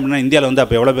 ஏன் அப்படின்னா, இந்தியாவில் வந்து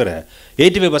அப்போ எவ்வளோ பேர்,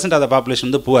 85% ஆஃப் த பாப்புலேஷன்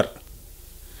வந்து புவர்.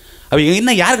 அப்போ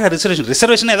இன்னும் யாருக்கு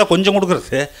ரிசர்வேஷன் ஏதோ கொஞ்சம்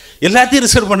கொடுக்குறது, எல்லாத்தையும்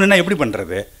ரிசர்வ் பண்ணுன்னா எப்படி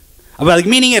பண்ணுறது? அப்போ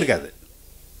அதுக்கு மீனிங்கே இருக்காது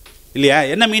இல்லையா?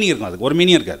 என்ன மீனிங் இருக்கும்? அதுக்கு ஒரு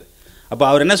மீனிங் இருக்காது. அப்போ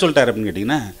அவர் என்ன சொல்லிட்டார் அப்படின்னு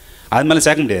கேட்டிங்கன்னா, அது மேலே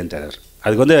சேர்க்க முடியாதுன்ட்டார்.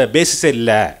 அதுக்கு வந்து பேசிஸே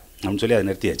இல்லை அப்படின்னு சொல்லி அதை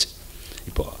நிறுத்தியாச்சு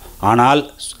இப்போது. ஆனால்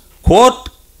கோர்ட்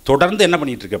தொடர்ந்து என்ன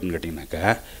பண்ணிகிட்ருக்கு அப்படின்னு கேட்டிங்கனாக்கா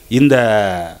இந்த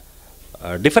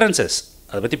டிஃபரன்சஸ்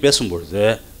அதை பற்றி பேசும்பொழுது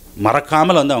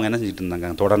மறக்காமல் வந்து அவங்க என்ன செஞ்சுட்டு இருந்தாங்க,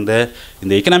 தொடர்ந்து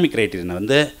இந்த எக்கனாமிக் க்ரைட்டீரியனை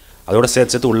வந்து அதோட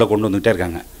சேர்த்து உள்ளே கொண்டு வந்துகிட்டே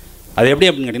இருக்காங்க. அது எப்படி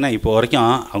அப்படின்னு கேட்டிங்கன்னா இப்போ வரைக்கும்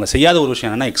அவங்க செய்யாத ஒரு விஷயம்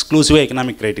என்னென்னா எக்ஸ்க்ளூசிவாக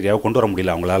எக்கனாமிக் க்ரைட்டீரியாவை கொண்டு வர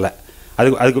முடியல அவங்களால.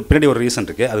 அதுக்கு பின்னாடி ஒரு ரீசன்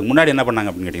இருக்குது. அதுக்கு முன்னாடி என்ன பண்ணாங்க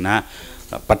அப்படின்னு கேட்டிங்கன்னா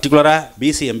பர்டிகுலராக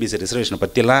பிசி எம்பிசி ரிசர்வேஷனை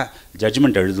பற்றியெல்லாம்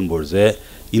ஜட்ஜ்மெண்ட் எழுதும்பொழுது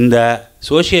இந்த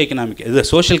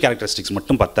சோஷியல் கேரக்டரிஸ்டிக்ஸ்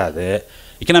மட்டும் பத்தாது,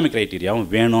 எக்கனாமிக் க்ரைட்டீரியாவும்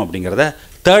வேணும் அப்படிங்கிறத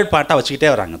தேர்ட் பார்ட்டாக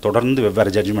வச்சுக்கிட்டே வராங்க தொடர்ந்து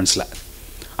வெவ்வேறு ஜட்ஜ்மெண்ட்ஸில்.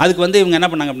 அதுக்கு வந்து இவங்க என்ன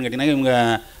பண்ணாங்க அப்படின்னு கேட்டிங்கன்னா இவங்க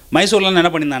மைசூர்லாம்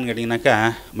என்ன பண்ணியிருந்தான்னு கேட்டிங்கனாக்கா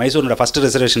மைசூரோட ஃபஸ்ட்டு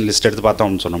ரிசர்வேஷன் லிஸ்ட் எடுத்து பார்த்தோம்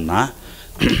அப்படின்னு சொன்னோம்னா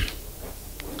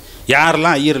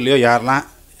யாரெல்லாம் ஐயர்லையோ யாரெல்லாம்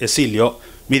எஸ்சிலையோ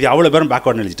மீதி அவ்வளோ பேரும்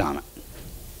பேக்வர்டு எழுதிட்டாங்க.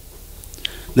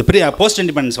 இந்த போஸ்ட்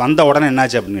இண்டிபெண்டன்ஸ் வந்த உடனே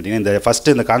என்னாச்சு அப்படின்னு கேட்டிங்கன்னா இந்த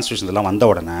ஃபஸ்ட்டு இந்த கான்ஸ்டியூஷன் இதெல்லாம் வந்த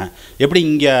உடனே எப்படி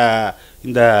இங்கே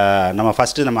இந்த நம்ம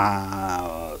ஃபஸ்ட்டு நம்ம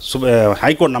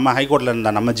ஹைகோர்ட் நம்ம ஹைகோர்ட்டில்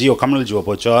இருந்த நம்ம கம்யூனல் ஜியோ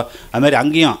போச்சோ அதுமாதிரி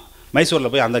அங்கேயும்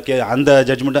மைசூரில் போய் அந்த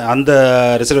ஜட்ஜ்மெண்ட்டு அந்த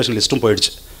ரிசர்வேஷன் லிஸ்ட்டும்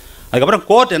போயிடுச்சு. அதுக்கப்புறம்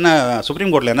கோர்ட் என்ன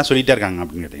சுப்ரீம் கோர்ட்டில் என்ன சொல்லிகிட்டே இருக்காங்க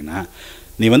அப்படின்னு கேட்டிங்கன்னா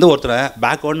நீ வந்து ஒருத்தரை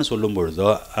பேக்வேர்டுன்னு சொல்லும்பொழுதோ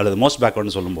அல்லது மோஸ்ட்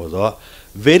பேக்வேர்டுன்னு சொல்லும்போதோ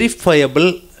வெரிஃபையபிள்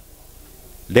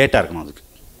டேட்டா இருக்கணும், அதுக்கு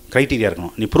க்ரைட்டீரியா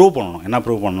இருக்கணும், நீ ப்ரூவ் பண்ணணும். என்ன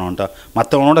ப்ரூவ் பண்ணணுன்ட்டு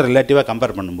மற்றவனோட ரிலேட்டிவாக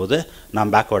கம்பேர் பண்ணும்போது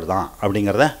நான் பேக்வேர்டு தான்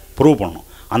அப்படிங்கிறத ப்ரூவ் பண்ணணும்.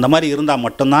 அந்த மாதிரி இருந்தால்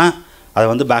மட்டும்தான் அதை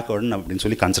வந்து பேக்வேர்டுன்னு அப்படின்னு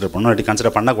சொல்லி கன்சிடர் பண்ணணும், அப்படி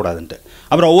கன்சிடர் பண்ணக்கூடாதுன்ட்டு.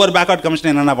 அப்புறம் ஒவ்வொரு பேக்வேர்ட்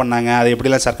கமிஷன் என்னென்ன பண்ணாங்க, அதை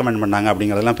எப்படிலாம் சர்க்கமெண்ட் பண்ணாங்க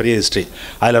அப்படிங்கிறதெல்லாம் பெரிய ஹிஸ்ட்ரி.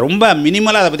 அதில் ரொம்ப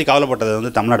மினிமலாக அதை பற்றி கவலைப்பட்டது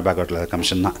வந்து தமிழ்நாடு பேக்வேர்டில்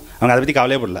கமிஷன் தான். அவங்க அதை பற்றி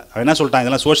கவலையே படல. அவன் என்ன சொல்லிட்டான்,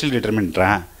 இதெல்லாம் சோஷியல்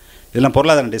டிட்டர்மின்ட்றேன், இதெல்லாம்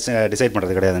பொருளாதாரம் டிசைட்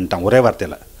பண்ணுறது கிடையாதுன்ட்டான் ஒரே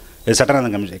வார்த்தையில். இது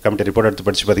சட்டநாதன் கமிட்டி ரிப்போர்ட் எடுத்து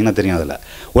படித்து பார்த்தீங்கன்னா தெரியும். அதில்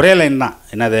ஒரே லைன் தான்,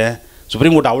 என்னது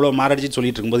சுப்ரீம் கோர்ட் அவ்வளோ மாரடிச்சு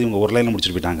சொல்லிட்டு இருக்கும்போது இவங்க ஒரு லைனில்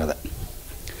முடிச்சுட்டு போயிட்டாங்க அதை.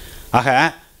 ஆக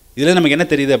இதில் நமக்கு என்ன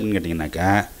தெரியுது அப்படின்னு கேட்டிங்கனாக்கா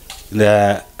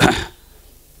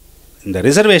இந்த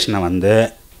ரிசர்வேஷனை வந்து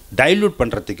டைல்யூட்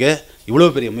பண்ணுறதுக்கு இவ்வளோ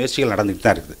பெரிய முயற்சிகள் நடந்துக்கிட்டு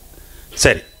தான் இருக்குது.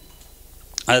 சரி,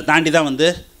 அதை தாண்டி தான் வந்து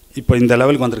இப்போ இந்த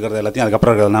லெவலுக்கு வந்திருக்கிறது எல்லாத்தையும்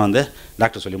அதுக்கப்புறம் இருக்கிறதெல்லாம் வந்து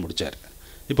டாக்டர் சொல்லி முடித்தார்.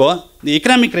 இப்போது இந்த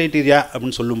எக்கனாமிக் க்ரைட்டீரியா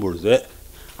அப்படின்னு சொல்லும்பொழுது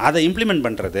அதை இம்ப்ளிமெண்ட்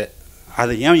பண்ணுறது,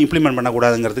 அதை ஏன் இம்ப்ளிமெண்ட்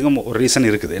பண்ணக்கூடாதுங்கிறதுக்கு ஒரு ரீசன்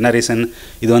இருக்குது. என்ன ரீசன்?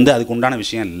 இது வந்து அதுக்கு உண்டான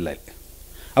விஷயம் இல்லை.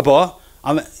 அப்போது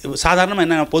அவன் சாதாரணமாக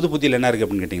என்ன பொது புத்தியில் என்ன இருக்குது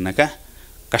அப்படின்னு கேட்டிங்கனாக்கா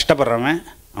கஷ்டப்படுறவன்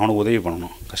அவனுக்கு உதவி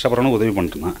பண்ணணும், கஷ்டப்படுறவனுக்கு உதவி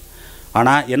பண்ணிட்டுனான்.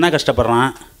 ஆனால் என்ன கஷ்டப்படுறான்,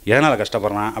 எதனால்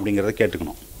கஷ்டப்படுறான் அப்படிங்கிறத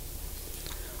கேட்டுக்கணும்.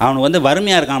 அவனுக்கு வந்து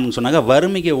வறுமையாக இருக்கான் அப்படின்னு சொன்னாக்க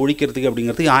வறுமைக்கு ஒழிக்கிறதுக்கு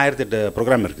அப்படிங்கிறதுக்கு 1008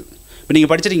 ப்ரோக்ராம் இருக்குது. இப்போ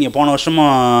நீங்கள் படிச்சிருக்கீங்க, போன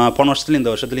வருஷத்துலையும்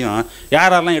இந்த வருஷத்துலையும்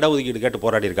யாரெல்லாம் இடஒதுக்கீடு கேட்டு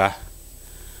போராடியிருக்கா?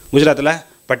 குஜராத்தில்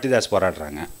பட்டிதாஸ்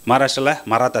போராடுறாங்க, மகாராஷ்டிராவில்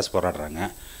மராத்தாஸ் போராடுறாங்க,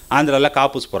 ஆந்திராவில்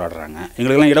காப்பூஸ் போராடுறாங்க.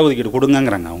 எங்களுக்கெல்லாம் இடஒதுக்கீடு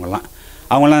கொடுங்கங்கிறாங்க.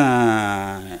 அவங்களாம்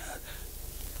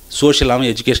சோஷியலாகவும்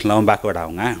எஜுகேஷனலாகவும் பேக்வேர்ட்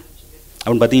ஆகுங்க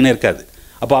அப்படின்னு பார்த்தீங்கன்னா இருக்காது.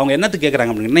 அப்போ அவங்க என்னத்துக்கு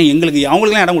கேட்குறாங்க அப்படின்னா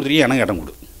அவங்களுக்குலாம் இடம் கொடுத்துருக்கீங்க, எனக்கு இடம்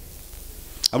கொடு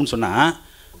அப்படின்னு சொன்னால்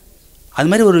அது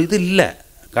மாதிரி ஒரு இது இல்லை,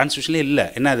 கான்ஸ்டியூஷன்லேயே இல்லை.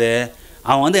 என்னது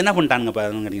அவன் வந்து என்ன பண்ணிட்டானுங்க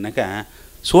பாருங்க கேட்டிங்கனாக்கா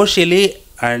சோஷியலி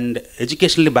அண்ட்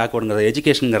எஜுகேஷனலி பேக்வேர்டுங்கிறத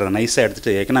எஜுகேஷனுங்கிறத நைஸாக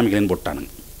எடுத்துகிட்டு எக்கனாமிக்கலின்னு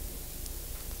போட்டானுங்க.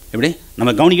 எப்படி நம்ம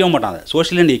கவனிக்கவும் மாட்டோம். அதை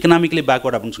சோஷியலி அண்ட் எக்கனாமிக்கலி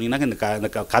பேக்வேர்டு அப்படின்னு சொன்னீங்கன்னா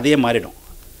இந்த கதையே மாறிடும்.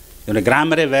 இதோட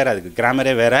கிராமரே வேறு, அதுக்கு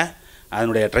கிராமரே வேறு,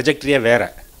 அதனுடைய ட்ரெஜெக்டரியே வேறு.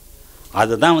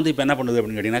 அதுதான் வந்து இப்போ என்ன பண்ணுது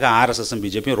அப்படின்னு கேட்டிங்கனாக்கா ஆர்எஸ்எஸும்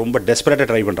பிஜேபியும் ரொம்ப டெஸ்பரேட்டாக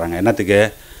ட்ரை பண்ணுறாங்க. என்னத்துக்கு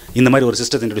இந்த மாதிரி ஒரு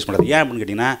சிஸ்டத்தை இன்ட்ரடியூஸ் பண்ணுறது. ஏன் அப்படின்னு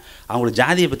கேட்டிங்கன்னா அவங்களுக்கு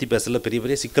ஜாதியை பற்றி பேசுகிறதுல பெரிய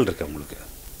பெரிய சிக்கல் இருக்குது. அவங்களுக்கு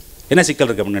என்ன சிக்கல்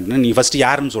இருக்குது அப்படின்னு கேட்டிங்கன்னா நீ ஃபஸ்ட்டு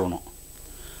யாருன்னு சொல்லணும்.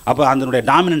 அப்போ அதனுடைய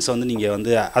டாமினன்ஸை வந்து நீங்கள்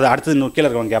வந்து அதை அடுத்தது இன்னொரு கீழே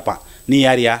இருக்கவங்க கேட்பான், நீ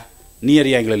யாரியா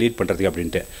எங்களை லீட் பண்ணுறதுக்கு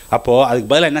அப்படின்ட்டு. அப்போது அதுக்கு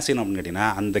பதிலாக என்ன செய்யணும் அப்படின்னு கேட்டிங்கன்னா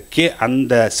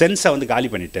அந்த சென்ஸை வந்து காலி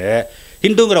பண்ணிவிட்டு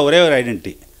ஹிந்துங்கிற ஒரே ஒரு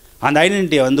ஐடென்டிட்டி, அந்த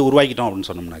ஐடென்டிட்டியை வந்து உருவாக்கிட்டோம் அப்படின்னு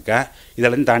சொன்னோம்னாக்கா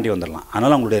இதெல்லாம் தாண்டி வந்துடலாம்.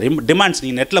 அதனால் அவங்களுடைய டிமாண்ட்ஸ்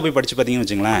நீங்கள் நெட்டில் போய் படித்து பார்த்தீங்கன்னு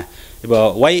வச்சுங்களேன். இப்போ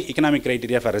Y economic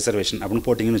criteria for reservation அப்படின்னு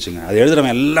போட்டிங்கன்னு வச்சுங்க, அது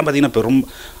எழுதுறவங்க எல்லாம் பார்த்தீங்கன்னா இப்போ ரொம்ப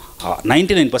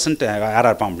 99% யாராக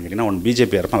இருப்பான் அப்படின்னு கேட்டிங்கன்னா ஒன்று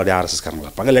பிஜேபியாக இருப்பாங்க, இல்லாட்டி ஆர்எஸ்எஸ்காரங்களாக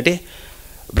இருப்பாங்க, இல்லாட்டி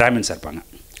பிராமின்ஸாக இருப்பாங்க,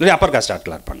 இல்லாட்டி அப்பர் காஸ்ட்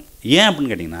ஆட்களாக இருப்பாங்க. ஏன்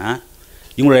அப்படின்னு கேட்டிங்கன்னா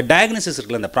இவங்களுடைய டயக்னோசிஸ்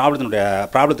இருக்குல்ல, இந்த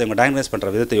ப்ராப்ளத்தை இவங்க டயக்னோஸ் பண்ணுற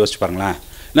விதத்தை யோசிச்சு பாருங்களேன்.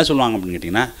 என்ன சொல்லுவாங்க அப்படின்னு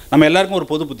கேட்டிங்கன்னா நம்ம எல்லாருக்கும் ஒரு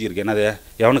பொது புத்தி இருக்குது. என்னது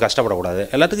எவனும் கஷ்டப்படக்கூடாது,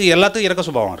 எல்லாத்துக்கும் இறக்க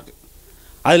சுபாவம் இருக்குது.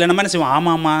 அதில் என்ன மாதிரி செய்வோம்,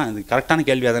 ஆமாம் இது கரெக்டான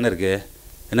கேள்வியாக தானே இருக்குது.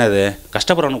 என்னது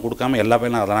கஷ்டப்படுறவனுக்கு கொடுக்காம எல்லா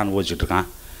பையனும் அதெல்லாம் அனுபவிச்சுட்டு இருக்கான்.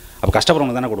 அப்போ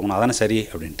கஷ்டப்படுறவனுக்கு தானே கொடுக்கணும், அதானே சரி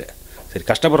அப்படின்ட்டு. சரி,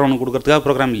 கஷ்டப்படுறவனுக்கு கொடுக்குறதுக்காக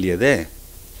ப்ரோக்ராம் இல்லையே அது.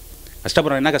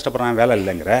 கஷ்டப்படுறவன் என்ன கஷ்டப்படுறான், வேலை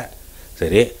இல்லைங்கிற.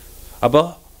 சரி, அப்போது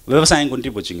விவசாயம்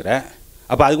குன்றி போச்சுங்கிற.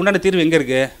 அப்போ அதுக்குண்டான தீர்வு எங்கே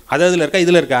இருக்குது? அது அதில் இருக்கா,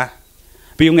 இதில் இருக்கா?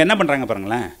 இப்போ இவங்க என்ன பண்ணுறாங்க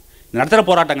பாருங்களேன், இந்த நடத்துகிற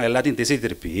போராட்டங்கள் எல்லாத்தையும் திசை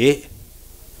திருப்பி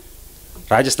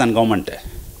ராஜஸ்தான் கவர்மெண்ட்டு,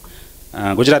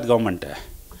 குஜராத் கவர்மெண்ட்டு,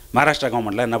 மகாராஷ்டிரா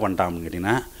கவர்மெண்ட்டில் என்ன பண்ணிட்டான் அப்படின்னு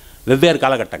கேட்டிங்கன்னா வெவ்வேறு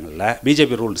காலகட்டங்களில்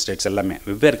பிஜேபி ரூல் ஸ்டேட்ஸ் எல்லாமே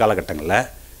வெவ்வேறு காலகட்டங்களில்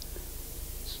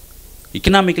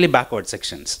எக்கனாமிக்கலி பேக்வர்ட்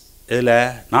செக்ஷன்ஸ், இதில்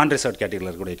நான் ரிசர்வ் கேட்டகரியில்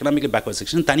இருக்கக்கூடிய எக்கனாமிக்கலி பேக்வர்ட்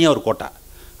செக்ஷன் தனியாக ஒரு கோட்டா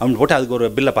அப்படின்னு போட்டு அதுக்கு ஒரு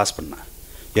பில்லை பாஸ் பண்ணேன்.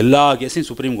 எல்லா கேஸையும்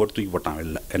சுப்ரீம் கோர்ட் தூக்கி போட்டான்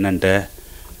வெளில. என்னன்ட்டு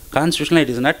கான்ஸ்டியூஷனில்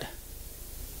இட் இஸ் நாட்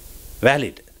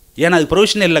வேலிட். ஏன்னா அது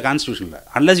ப்ரொவிஷனே இல்லை கான்ஸ்டியூஷனில்.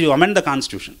 Unless you amend the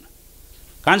constitution.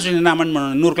 Constitution என்ன அமெண்ட்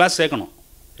பண்ணணும், இன்னொரு கிளாஸ் சேர்க்கணும்.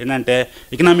 என்னன்ட்டு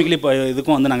எக்கனாமிக்கலி இப்போ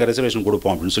இதுக்கும் வந்து நாங்கள் ரிசர்வேஷன்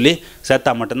கொடுப்போம் அப்படின்னு சொல்லி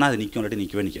சேர்த்தா மட்டும்தான் அது நிற்கும், இல்லாட்டி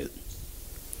நிற்கவே நிற்காது.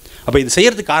 அப்போ இது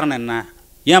செய்கிறதுக்கு காரணம் என்ன,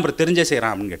 ஏன் அப்புறம் தெரிஞ்சே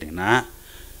செய்கிறான் அப்படின்னு கேட்டிங்கன்னா,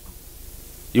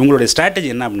 இவங்களுடைய ஸ்ட்ராட்டஜி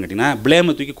என்ன அப்படின்னு கேட்டிங்கன்னா,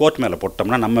 பிளேமை தூக்கி கோர்ட் மேலே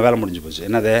போட்டோம்னா நம்ம வேலை முடிஞ்சு போச்சு.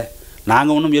 என்னது,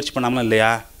 நாங்கள் ஒன்றும் முயற்சி பண்ணாமலாம்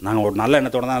இல்லையா, நாங்கள் ஒரு நல்ல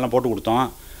எண்ணத்தோடு தான் எல்லாம் போட்டு கொடுத்தோம்,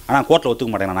 ஆனால் கோர்ட்டில்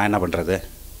ஒத்துக்க மாட்டேங்க, நான் என்ன பண்ணுறது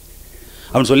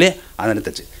அப்படின்னு சொல்லி அதை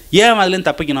நிறுத்துச்சு. ஏன் அதுலேருந்து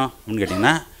தப்பிக்கணும் அப்படின்னு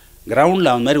கேட்டிங்கன்னா,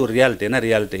 கிரவுண்டில் அவன் மாதிரி ஒரு ரியாலிட்டி. என்ன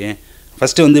ரியாலிட்டி,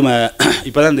 ஃபஸ்ட்டு வந்து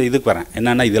இப்போ தான் இந்த இதுக்கு வரேன்.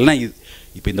 என்னென்னா இதெல்லாம்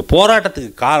இப்போ இந்த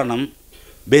போராட்டத்துக்கு காரணம்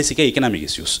பேசிக்காக எக்கனாமிக்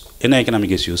இஷ்யூஸ். என்ன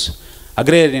எக்கனாமிக் இஷ்யூஸ்,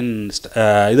 அக்ரேரியன்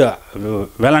இது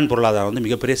வேளாண் பொருளாதாரம் வந்து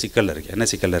மிகப்பெரிய சிக்கலில் இருக்குது. என்ன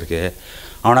சிக்கலில் இருக்குது,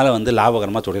 அவனால் வந்து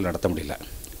லாபகரமாக தொழில் நடத்த முடியல.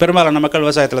 பெரும்பாலான மக்கள்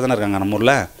விவசாயத்தில் தானே இருக்காங்க நம்ம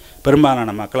ஊரில்.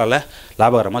 பெரும்பாலான மக்களால்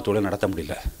லாபகரமாக தொழில் நடத்த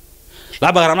முடியல.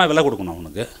 லாபகரமாக விலை கொடுக்கணும்,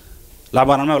 அவனுக்கு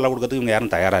லாபகரமாக விலை கொடுக்கறதுக்கு இவங்க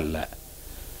யாரும் தயாராக இல்லை.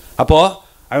 அப்போது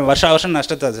அவன் வருஷம்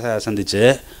நஷ்டத்தை சந்தித்து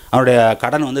அவனுடைய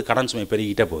கடன் வந்து கடன் சுமை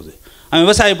பெருகிட்டே போகுது. அவன்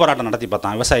விவசாய போராட்டம் நடத்தி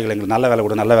பார்த்தான், விவசாயிகள் எங்களுக்கு நல்ல வேலை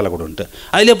கொடு நல்ல வேலை கொடுன்ட்டு.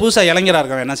 அதிலே புதுசாக இளைஞராக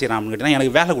இருக்கான் என்ன செய்யறான் அப்படின்னு கேட்டிங்கன்னா,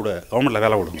 எனக்கு வேலை கொடு, கவர்மெண்ட்டில்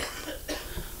வேலை கொடுங்க.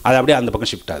 அது அப்படியே அந்த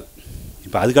பக்கம் ஷிஃப்ட் ஆகுது.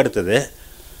 இப்போ அதுக்கு அடுத்தது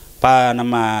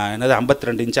நம்ம என்னது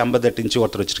 52 இன்ச்சு 58 இன்ச்சு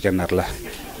ஒருத்தர் வச்சுருக்கேன்னார்ல,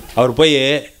 அவர் போய்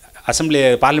அசம்பிளி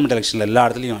பார்லிமெண்ட் எலெக்ஷனில் எல்லா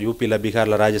இடத்துலையும் யூபியில்,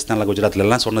 பீகாரில், ராஜஸ்தானில், குஜராத்தில்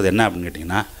எல்லாம் சொன்னது என்ன அப்படின்னு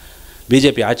கேட்டிங்கன்னா,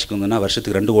 பிஜேபி ஆட்சிக்கு வந்துன்னா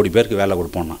வருஷத்துக்கு 2 கோடி பேருக்கு வேலை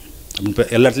கொடுப்போம்னா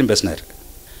அப்படின்னு எல்லா இடத்துலையும் பேசினார்.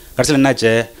 கடைசியில்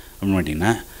என்னாச்சு அப்படின்னு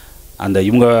கேட்டிங்கன்னா, அந்த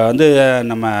இவங்க வந்து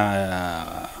நம்ம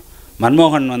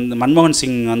மன்மோகன்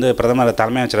சிங் வந்து பிரதமர்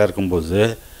தலைமை அமைச்சராக இருக்கும்போது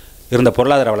இருந்த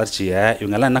பொருளாதார வளர்ச்சியை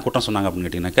இவங்கெல்லாம் என்ன குற்றம் சொன்னாங்க அப்படின்னு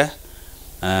கேட்டிங்கனாக்கா,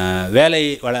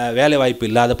 வேலை வாய்ப்பு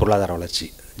இல்லாத பொருளாதார வளர்ச்சி,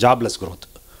 ஜாப்லெஸ் க்ரோத்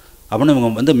அப்படின்னு இவங்க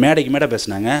வந்து மேடைக்கு மேடை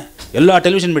பேசினாங்க. எல்லா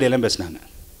டெலிவிஷன் மீடியாலையும் பேசினாங்க.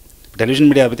 டெலிவிஷன்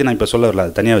மீடியாவை பற்றி நான் இப்போ சொல்ல வரல,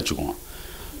 அது தனியாக வச்சுக்குவோம்.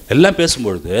 எல்லாம்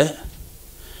பேசும்பொழுது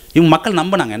இவங்க மக்கள்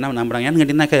நம்பினாங்க. என்ன நம்புறாங்க ஏன்னு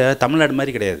கேட்டிங்கனாக்கா, தமிழ்நாடு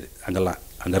மாதிரி கிடையாது அங்கெல்லாம்.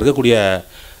 அங்கே இருக்கக்கூடிய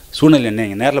சூழ்நிலை என்ன,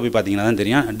 இங்கே நேரில் போய் பார்த்தீங்கன்னா தான்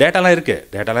தெரியும். டேட்டாலாம் இருக்குது,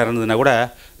 டேட்டாலாம் இருந்ததுன்னா கூட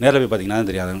நேரில் போய் பார்த்தீங்கன்னா தான்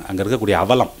தெரியும் அங்கே இருக்கக்கூடிய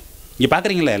அவலம். இங்கே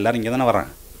பார்க்குறீங்களா, எல்லோரும் இங்கே தானே வரான்,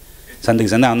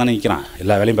 சந்தைக்கு சந்தை அவன் தானே நிற்கிறான்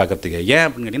எல்லா வேலையும் பார்க்குறதுக்கு. ஏன்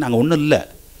அப்படின்னு கேட்டிங்கன்னா, அங்கே ஒன்றும் இல்லை.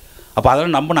 அப்போ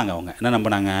அதெல்லாம் நம்பினாங்க. அவங்க என்ன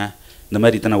நம்பினாங்க, இந்த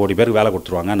மாதிரி இத்தனை கோடி பேருக்கு வேலை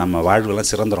கொடுத்துருவாங்க, நம்ம வாழ்வுலாம்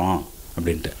சிறந்துடும்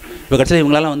அப்படின்ட்டு. இப்போ கடைசியில்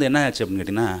இவங்களால வந்து என்ன ஆச்சு அப்படின்னு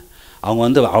கேட்டிங்கன்னா, அவங்க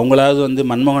வந்து அவங்களாவது வந்து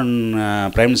மன்மோகன்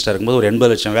பிரைம் மினிஸ்டர் இருக்கும்போது ஒரு 80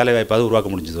 லட்சம் வேலை வாய்ப்பாவது உருவாக்க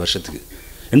முடிஞ்சது வருஷத்துக்கு.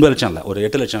 80 லட்சம் இல்லை, ஒரு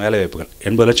 8 லட்சம் வேலை வாய்ப்புகள்.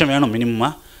 80 லட்சம் வேணும்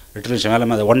மினிமமாக, 8 லட்சம் வேலை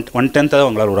அதை 1/10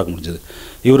 அவங்களால உருவாக்க முடிஞ்சது.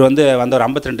 இவர் வந்து ஒரு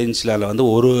 52 இன்ச்சில் வந்து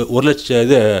ஒரு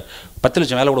லட்சம் 10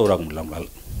 லட்சம் வேலை கூட உருவாக்க முடியல அவங்களால.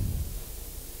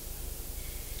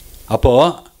 அப்போது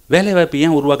வேலை வாய்ப்பு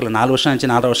ஏன் உருவாக்கல, 4 வருஷம் ஆச்சு,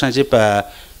 4.5 வருஷம் ஆச்சு. இப்போ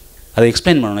அதை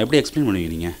எக்ஸ்பிளைன் பண்ணணும். எப்படி எக்ஸ்பிளைன்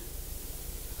பண்ணுவீங்க நீங்கள்,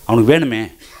 அவனுக்கு வேணுமே,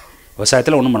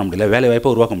 விவசாயத்தில் ஒன்றும் பண்ண முடியல, வேலை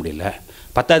வாய்ப்பை உருவாக்க முடியல.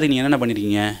 பத்தாவது நீங்கள் என்னென்ன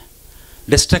பண்ணியிருக்கீங்க,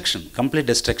 டெஸ்ட்ரக்ஷன், கம்ப்ளீட்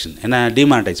டெஸ்ட்ரக்ஷன். என்ன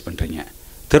டிமானிட்டைஸ் பண்ணுறீங்க,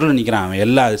 தெருவில் நிற்கிறான் அவன்.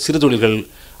 எல்லா சிறு தொழில்கள்,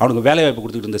 அவனுக்கு வேலை வாய்ப்பு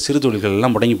கொடுத்துக்கிட்டு இருந்த சிறு தொழில்கள்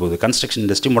எல்லாம் முடங்கி போகுது, கன்ஸ்ட்ரக்ஷன்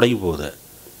இண்டஸ்ட்ரி முடங்கி போகுது.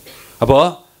 அப்போது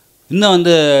இன்னும்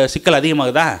வந்து சிக்கல்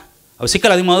அதிகமாகுதா,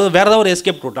 சிக்கல் அதிகமாகுது, வேறு ஏதாவது ஒரு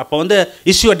எஸ்கேப் ரூட். அப்போ வந்து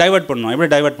இஷ்யூவை டைவர்ட் பண்ணணும். எப்படி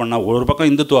டைவர்ட் பண்ணால், ஒரு பக்கம்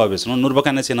இந்துத்துவா பேசணும், இன்னொரு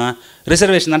பக்கம் என்ன செய்யணும்,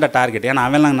 ரிசர்வேஷன் தான் டார்கெட். ஏன்னா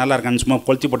அவன்லாம் நல்லா இருக்கான்னு சும்மா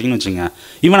கொளுத்தி போட்டிங்கன்னு வச்சுங்க,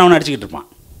 இவன் அவனை அடிச்சுக்கிட்டு இருப்பான்.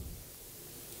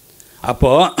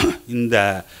 அப்போது இந்த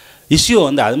இஷ்யூ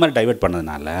வந்து அது மாதிரி டைவர்ட்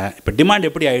பண்ணதுனால இப்போ டிமாண்ட்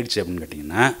எப்படி ஆகிடுச்சு அப்படின்னு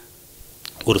கேட்டிங்கன்னா,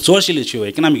 ஒரு சோஷியல் இஷ்யூ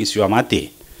எக்கனாமிக் இஷ்யூவாக மாற்றி,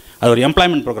 அது ஒரு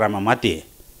எம்ப்ளாய்மெண்ட் ப்ரோக்ராமை மாற்றி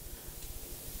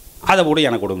அதை கூட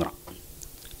எனக்கு கொடுங்குறான்.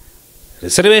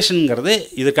 ரிசர்வேஷனுங்கிறது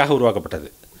இதுக்காக உருவாக்கப்பட்டது.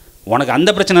 உனக்கு அந்த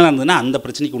பிரச்சனைலாம் இருந்ததுன்னா அந்த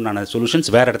பிரச்சனைக்கு உண்டான சொல்யூஷன்ஸ்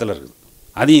வேறு இடத்துல இருக்குது.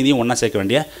 அதையும் இதையும் ஒன்றா சேர்க்க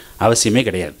வேண்டிய அவசியமே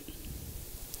கிடையாது.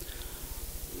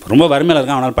 ரொம்ப வறுமையில்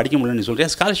இருக்கான், அவனால் படிக்க முடியலன்னு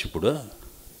சொல்லிட்டு ஸ்காலர்ஷிப் கொடு,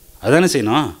 அதுதானே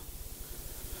செய்யணும்.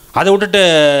 அதை விட்டுட்டு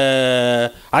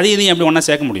அதையும் இதையும் எப்படி ஒன்றா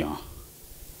சேர்க்க முடியும்,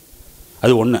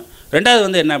 அது ஒன்று. ரெண்டாவது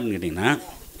வந்து என்ன அப்படின்னு கேட்டிங்கன்னா,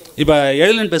 இப்போ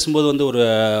எழிலன் பேசும்போது வந்து ஒரு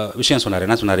விஷயம் சொன்னார்.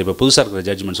 என்ன சொன்னார், இப்போ புதுசாக இருக்கிற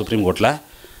ஜட்ஜ்மெண்ட் சுப்ரீம் கோர்ட்டில்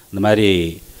இந்த மாதிரி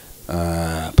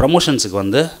ப்ரமோஷன்ஸுக்கு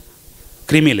வந்து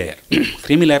க்ரீமி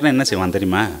லேயர்னால் என்ன செய்வான்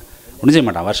தெரியுமா, ஒன்றும் செய்ய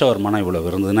மாட்டான். வருஷ வருமானம் இவ்வளோ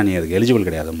இருந்ததுன்னா நீ அதுக்கு எலிஜிபிள்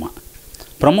கிடையாதும்மா.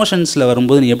 ப்ரமோஷன்ஸில்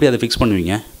வரும்போது நீ எப்படி அதை ஃபிக்ஸ்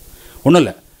பண்ணுவீங்க, ஒன்றும்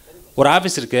இல்லை. ஒரு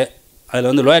ஆஃபீஸ் இருக்குது, அதில்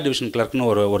வந்து லோயர் டிவிஷன் கிளர்க்னு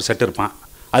ஒரு செட் இருப்பான்.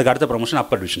 அதுக்கு அடுத்த promotion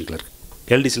Appar division clerk,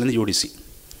 எல்டிசிலேருந்து UTC.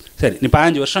 சரி, நீ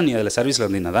 15 வருஷம் நீ அதில் சர்வீஸில்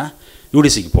இருந்தீங்கன்னா தான்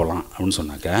யூடிசிக்கு போகலாம் அப்படின்னு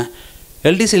சொன்னாக்க,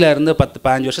 எல்டிசியில் இருந்து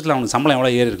 10-15 வருஷத்தில் அவனுக்கு சம்பளம்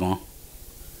எவ்வளோ ஏறி இருக்கும்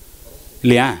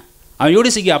இல்லையா? அவன்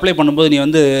யூடிசிக்கு அப்ளை பண்ணும்போது நீ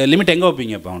வந்து லிமிட் எங்கே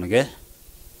வைப்பீங்க? இப்போ அவனுக்கு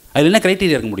அதில் என்ன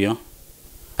க்ரைட்டீரியா இருக்க முடியும்,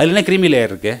 அதில் என்ன க்ரீமி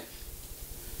லேயர் இருக்குது?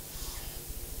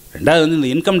 ரெண்டாவது வந்து இந்த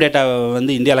இன்கம் டேட்டா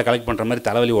வந்து இந்தியாவில் கலெக்ட் பண்ணுற மாதிரி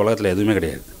தலைவலி உலகத்தில் எதுவுமே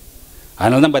கிடையாது.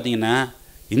 அதனால தான் பார்த்தீங்கன்னா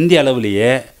இந்திய அளவுலேயே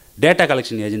டேட்டா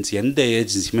கலெக்ஷன் ஏஜென்சி எந்த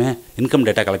ஏஜென்சியுமே இன்கம்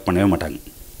டேட்டா கலெக்ட் பண்ணவே மாட்டாங்க.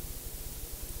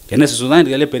 என்எஸ்எஸ் தான்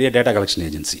இதுலேயே பெரிய டேட்டா கலெக்ஷன்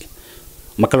ஏஜென்சி,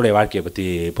 மக்களுடைய வாழ்க்கையை பற்றி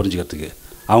புரிஞ்சுக்கிறதுக்கு.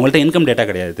 அவங்கள்ட்ட இன்கம் டேட்டா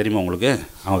கிடையாது தெரியுமா உங்களுக்கு.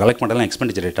 அவங்க கலெக்ட் பண்ணுறதுலாம்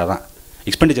எக்ஸ்பெண்டிச்சர் டேட்டா தான்.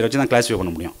 எக்ஸ்பெண்டிச்சர் வச்சு தான் கிளாஸிஃபை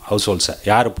பண்ண முடியும் ஹவுஸ் ஹோல்ட்ஸை.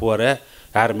 யார் புவர்,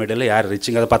 யார் மிடில், யார்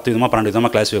ரிச்சுங்க, அதை 10 விதமாக 12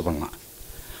 விதமாக கிளாஸிஃபை பண்ணலாம்.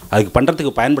 அதுக்கு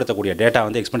பண்ணுறதுக்கு பயன்படுத்தக்கூடிய டேட்டா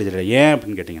வந்து எக்ஸ்பெண்டிச்சர் டேட்டா. ஏன்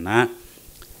அப்படின்னு கேட்டிங்கன்னா,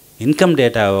 இன்கம்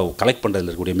டேட்டாவை கலெக்ட் பண்ணுறதுல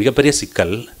இருக்கக்கூடிய மிகப்பெரிய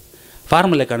சிக்கல்,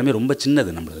 ஃபார்மல் எக்கானமி ரொம்ப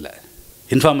சின்னது நம்மளதில்,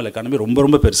 இன்ஃபார்மல் எக்கானமி ரொம்ப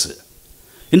ரொம்ப பெருசு.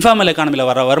 இன்ஃபார்மல் எக்கானமியில்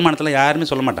வர வருமானத்தில் யாருமே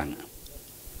சொல்ல மாட்டாங்க.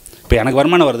 இப்போ எனக்கு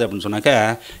வருமானம் வருது அப்படின்னு சொன்னாக்கா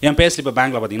என் பேஸ்லிப் இப்போ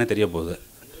பேங்க்கில் பார்த்தீங்கன்னா தெரிய போகுது,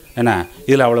 ஏன்னா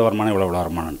இதில் அவ்வளோ வருமானம் இவ்வளோ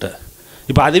வருமானம்ன்ட்டு.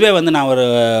 இப்போ அதுவே வந்து நான்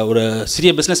ஒரு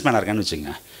சிறிய பிஸ்னஸ் மேனாக இருக்கேன்னு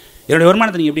வச்சுங்க, என்னுடைய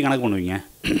வருமானத்தை நீங்கள் எப்படி கணக்கு பண்ணுவீங்க?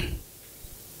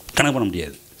 கணக்கு பண்ண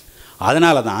முடியாது.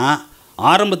 அதனால தான்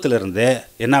ஆரம்பத்திலிருந்து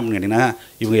என்ன அப்படின்னு கேட்டிங்கன்னா,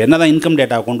 இவங்க என்ன தான் இன்கம்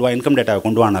டேட்டாவை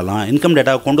கொண்டு வானாலும் இன்கம்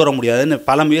டேட்டாவை கொண்டு வர முடியாதுன்னு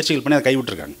பல முயற்சிகள் பண்ணி அதை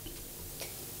கைவிட்டுருக்காங்க.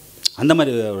 அந்த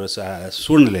மாதிரி ஒரு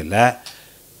சூழ்நிலையில்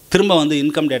திரும்ப வந்து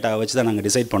இன்கம் டேட்டாவை வச்சு தான் நாங்கள்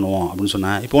டிசைட் பண்ணுவோம் அப்படின்னு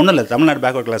சொன்னால், இப்போ ஒன்றும் இல்லை, தமிழ்நாடு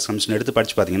பேக்வர்ட் கிளாஸ் கமிஷன் எடுத்து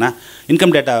படித்து பார்த்தீங்கன்னா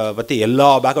இன்கம் டேட்டாவை பற்றி எல்லா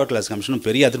பேக்வர்ட் கிளாஸ் கமிஷனும்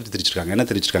பெரிய அதிருப்தி தெரிவிச்சிருக்காங்க. என்ன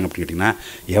தெரிவிச்சிருக்காங்க அப்படின்னு கேட்டிங்கன்னா,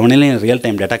 எவனையும் ரியல்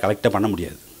டைம் டேட்டா கலெக்டாக பண்ண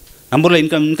முடியாது. நம்ம ஊரில்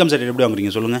இன்கம் சர்டிஃபிகேட் எப்படி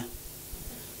வாங்குறீங்க சொல்லுங்கள்?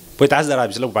 போய் தாசில்தார்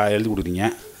ஆஃபீஸில் எழுதி கொடுக்குறீங்க.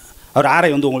 அவர் ஆரை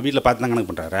வந்து உங்கள் வீட்டில் பார்த்து தான் கணக்கு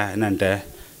பண்ணுறாரு, என்னன்ட்டு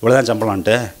இவ்வளோ தான்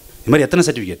சம்பளம்ன்ட்டு. இது மாதிரி எத்தனை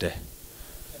சர்டிஃபிகேட்டு?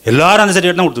 எல்லோரும் அந்த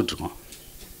சர்டிஃபிகேட் தான் கொடுத்துட்ருக்கோம்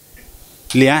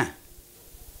இல்லையா?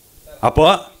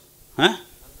 அப்போது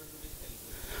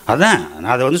அதான்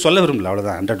நான் அதை வந்து சொல்ல விரும்பல,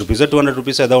 அவ்வளோதான். 100 rupees 200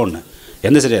 rupees ஏதோ ஒன்று,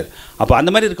 எந்த சரியார். அப்போ அந்த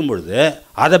மாதிரி இருக்கும்பொழுது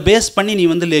அதை பேஸ் பண்ணி நீ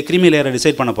வந்து கிரிமி லேயரை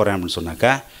டிசைட் பண்ண போகிறேன் அப்படின்னு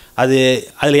சொன்னாக்கா,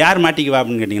 அதில் யார் மாட்டிக்குவா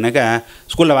அப்படின்னு கேட்டிங்கனாக்கா,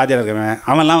 ஸ்கூலில் வாத்தியார் இருக்கிறவன்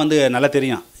அவன்லாம் வந்து நல்லா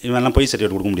தெரியும் இவன்லாம் பொய்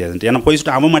சர்டிஃபிகேட் கொடுக்க முடியாதுன்ட்டு. ஏன்னா பொய்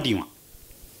சொல்லிட்டு அவன் மாட்டிக்குவான்,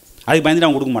 அதுக்கு பயந்துட்டு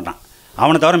அவன் கொடுக்க மாட்டான்.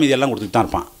 அவனை தவிர மீதி எல்லாம் கொடுத்துட்டு தான்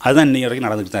இருப்பான். அதுதான் இன்றைக்கி வரைக்கும்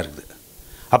நடந்துகிட்டு தான் இருக்குது.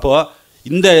 அப்போது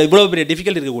இந்த இவ்வளோ பெரிய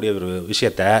டிஃபிகல்ட் இருக்கக்கூடிய ஒரு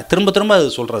விஷயத்தை திரும்ப திரும்ப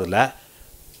அது சொல்கிறதில்ல.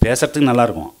 பேசுகிறதுக்கு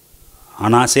நல்லாயிருக்கும்,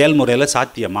 ஆனால் செயல்முறையில்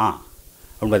சாத்தியமா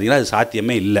அப்படின்னு பார்த்தீங்கன்னா அது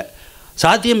சாத்தியமே இல்லை.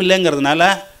 சாத்தியம் இல்லைங்கிறதுனால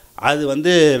அது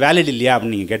வந்து வேலிட் இல்லையா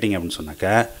அப்படின்னு நீங்கள் கேட்டிங்க அப்படின்னு சொன்னாக்க,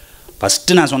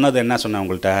 ஃபஸ்ட்டு நான் சொன்னது என்ன சொன்னேன்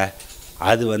உங்கள்கிட்ட,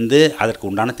 அது வந்து அதற்கு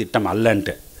உண்டான திட்டம்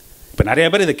அல்லன்ட்டு. இப்போ நிறைய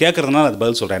பேர் இதை கேட்குறதுனால அது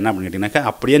பதில் சொல்கிறேன். என்ன அப்படின்னு கேட்டிங்கனாக்கா,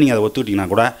 அப்படியே நீங்கள் அதை ஒத்துக்கிட்டிங்கன்னா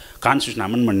கூட கான்ஸ்டியூஷன்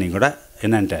அமெண்ட் பண்ணி கூட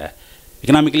என்னன்ட்டு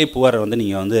எக்கனாமிக்கலி புவர் வந்து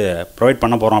நீங்கள் வந்து ப்ரொவைட்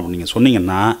பண்ண போகிறோம் அப்படின்னு நீங்கள்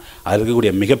சொன்னீங்கன்னா, அது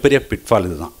இருக்கக்கூடிய மிகப்பெரிய பிட்ஃபால்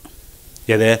இது தான்.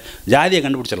 எது? ஜாதியை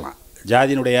கண்டுபிடிச்சிடலாம்,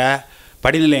 ஜாதியினுடைய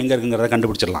படிநிலை எங்கே இருக்குங்கிறத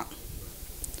கண்டுபிடிச்சிடலாம்.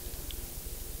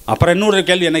 அப்புறம் இன்னொரு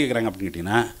கேள்வி என்ன கேட்குறாங்க அப்படின்னு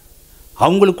கேட்டிங்கன்னா,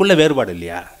 அவங்களுக்குள்ள வேறுபாடு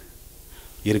இல்லையா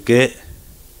இருக்குது,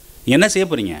 என்ன செய்ய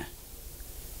போகிறீங்க?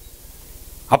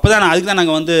 அப்போ தான் அதுக்கு தான்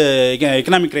நாங்கள் வந்து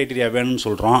எக்கனாமிக் க்ரைட்டீரியா வேணும்னு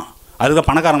சொல்கிறோம், அதுக்கு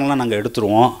பணக்காரங்களாம் நாங்கள்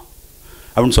எடுத்துருவோம்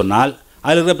அப்படின்னு சொன்னால்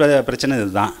அதில் இருக்கிற பிரச்சனை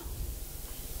இதுதான்.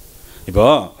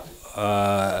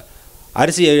 இப்போது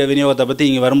அரிசி விநியோகத்தை பற்றி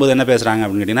இங்கே வரும்போது என்ன பேசுகிறாங்க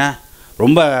அப்படின்னு கேட்டிங்கன்னா,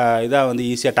 ரொம்ப இதாக வந்து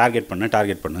ஈஸியாக டார்கெட்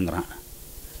பண்ணுங்கிறான்.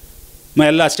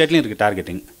 எல்லா ஸ்டேட்லேயும் இருக்குது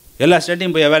டார்கெட்டிங். எல்லா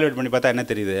ஸ்டேட்டையும் போய் எவாலுவேட் பண்ணி பார்த்தா என்ன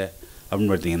தெரியுது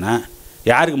அப்படின்னு பார்த்தீங்கன்னா,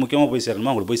 யாருக்கு முக்கியமாக போய் சேரணுமோ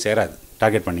அவங்களுக்கு போய் சேராது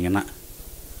டார்கெட் பண்ணிங்கன்னா.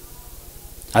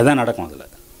 அதுதான் நடக்கும் அதில்.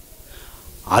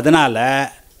 அதனால்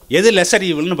எது லெஸர்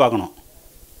ஈவில்னு பார்க்கணும்.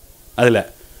 அதில்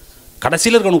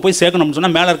கடைசியில் இருக்கவனுக்கு போய் சேர்க்கணும்னு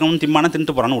சொன்னால் மேலே இருக்கணும்னு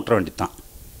தின்ட்டு போகிறான்னு விட்டுற வேண்டியது தான்.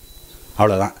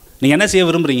 அவ்வளோதான். நீங்கள் என்ன செய்ய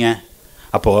விரும்புகிறீங்க?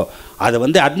 அப்போது அதை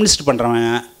வந்து அட்மினிஸ்ட்ரேட் பண்ணுறவன்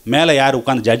மேலே யார்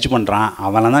உட்காந்து ஜட்ஜ் பண்ணுறான்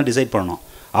அவனை தான் டிசைட் பண்ணணும்.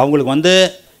 அவங்களுக்கு வந்து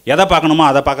எதை பார்க்கணுமோ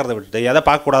அதை பார்க்குறத விட்டுட்டு எதை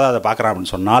பார்க்கக்கூடாதோ அதை பார்க்குறான்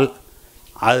அப்படின்னு சொன்னால்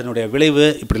அதனுடைய விளைவு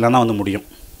இப்படிலாம் தான் வந்து முடியும்.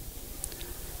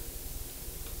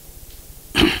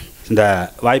 இந்த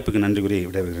வாய்ப்புக்கு நன்றி கூறி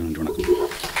விடைபெறுகிறேன். நன்றி, வணக்கம்.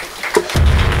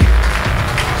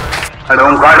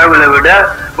 உன் கடவுளை விட,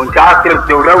 உன்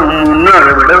சாஸ்திரத்தை விட, உன்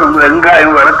முன்னோரை விட, உன்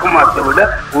வெங்காயம் விளக்கமாத்தை விட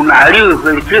உன் அறிவு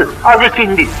பெருசு, அதை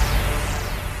சிந்தி.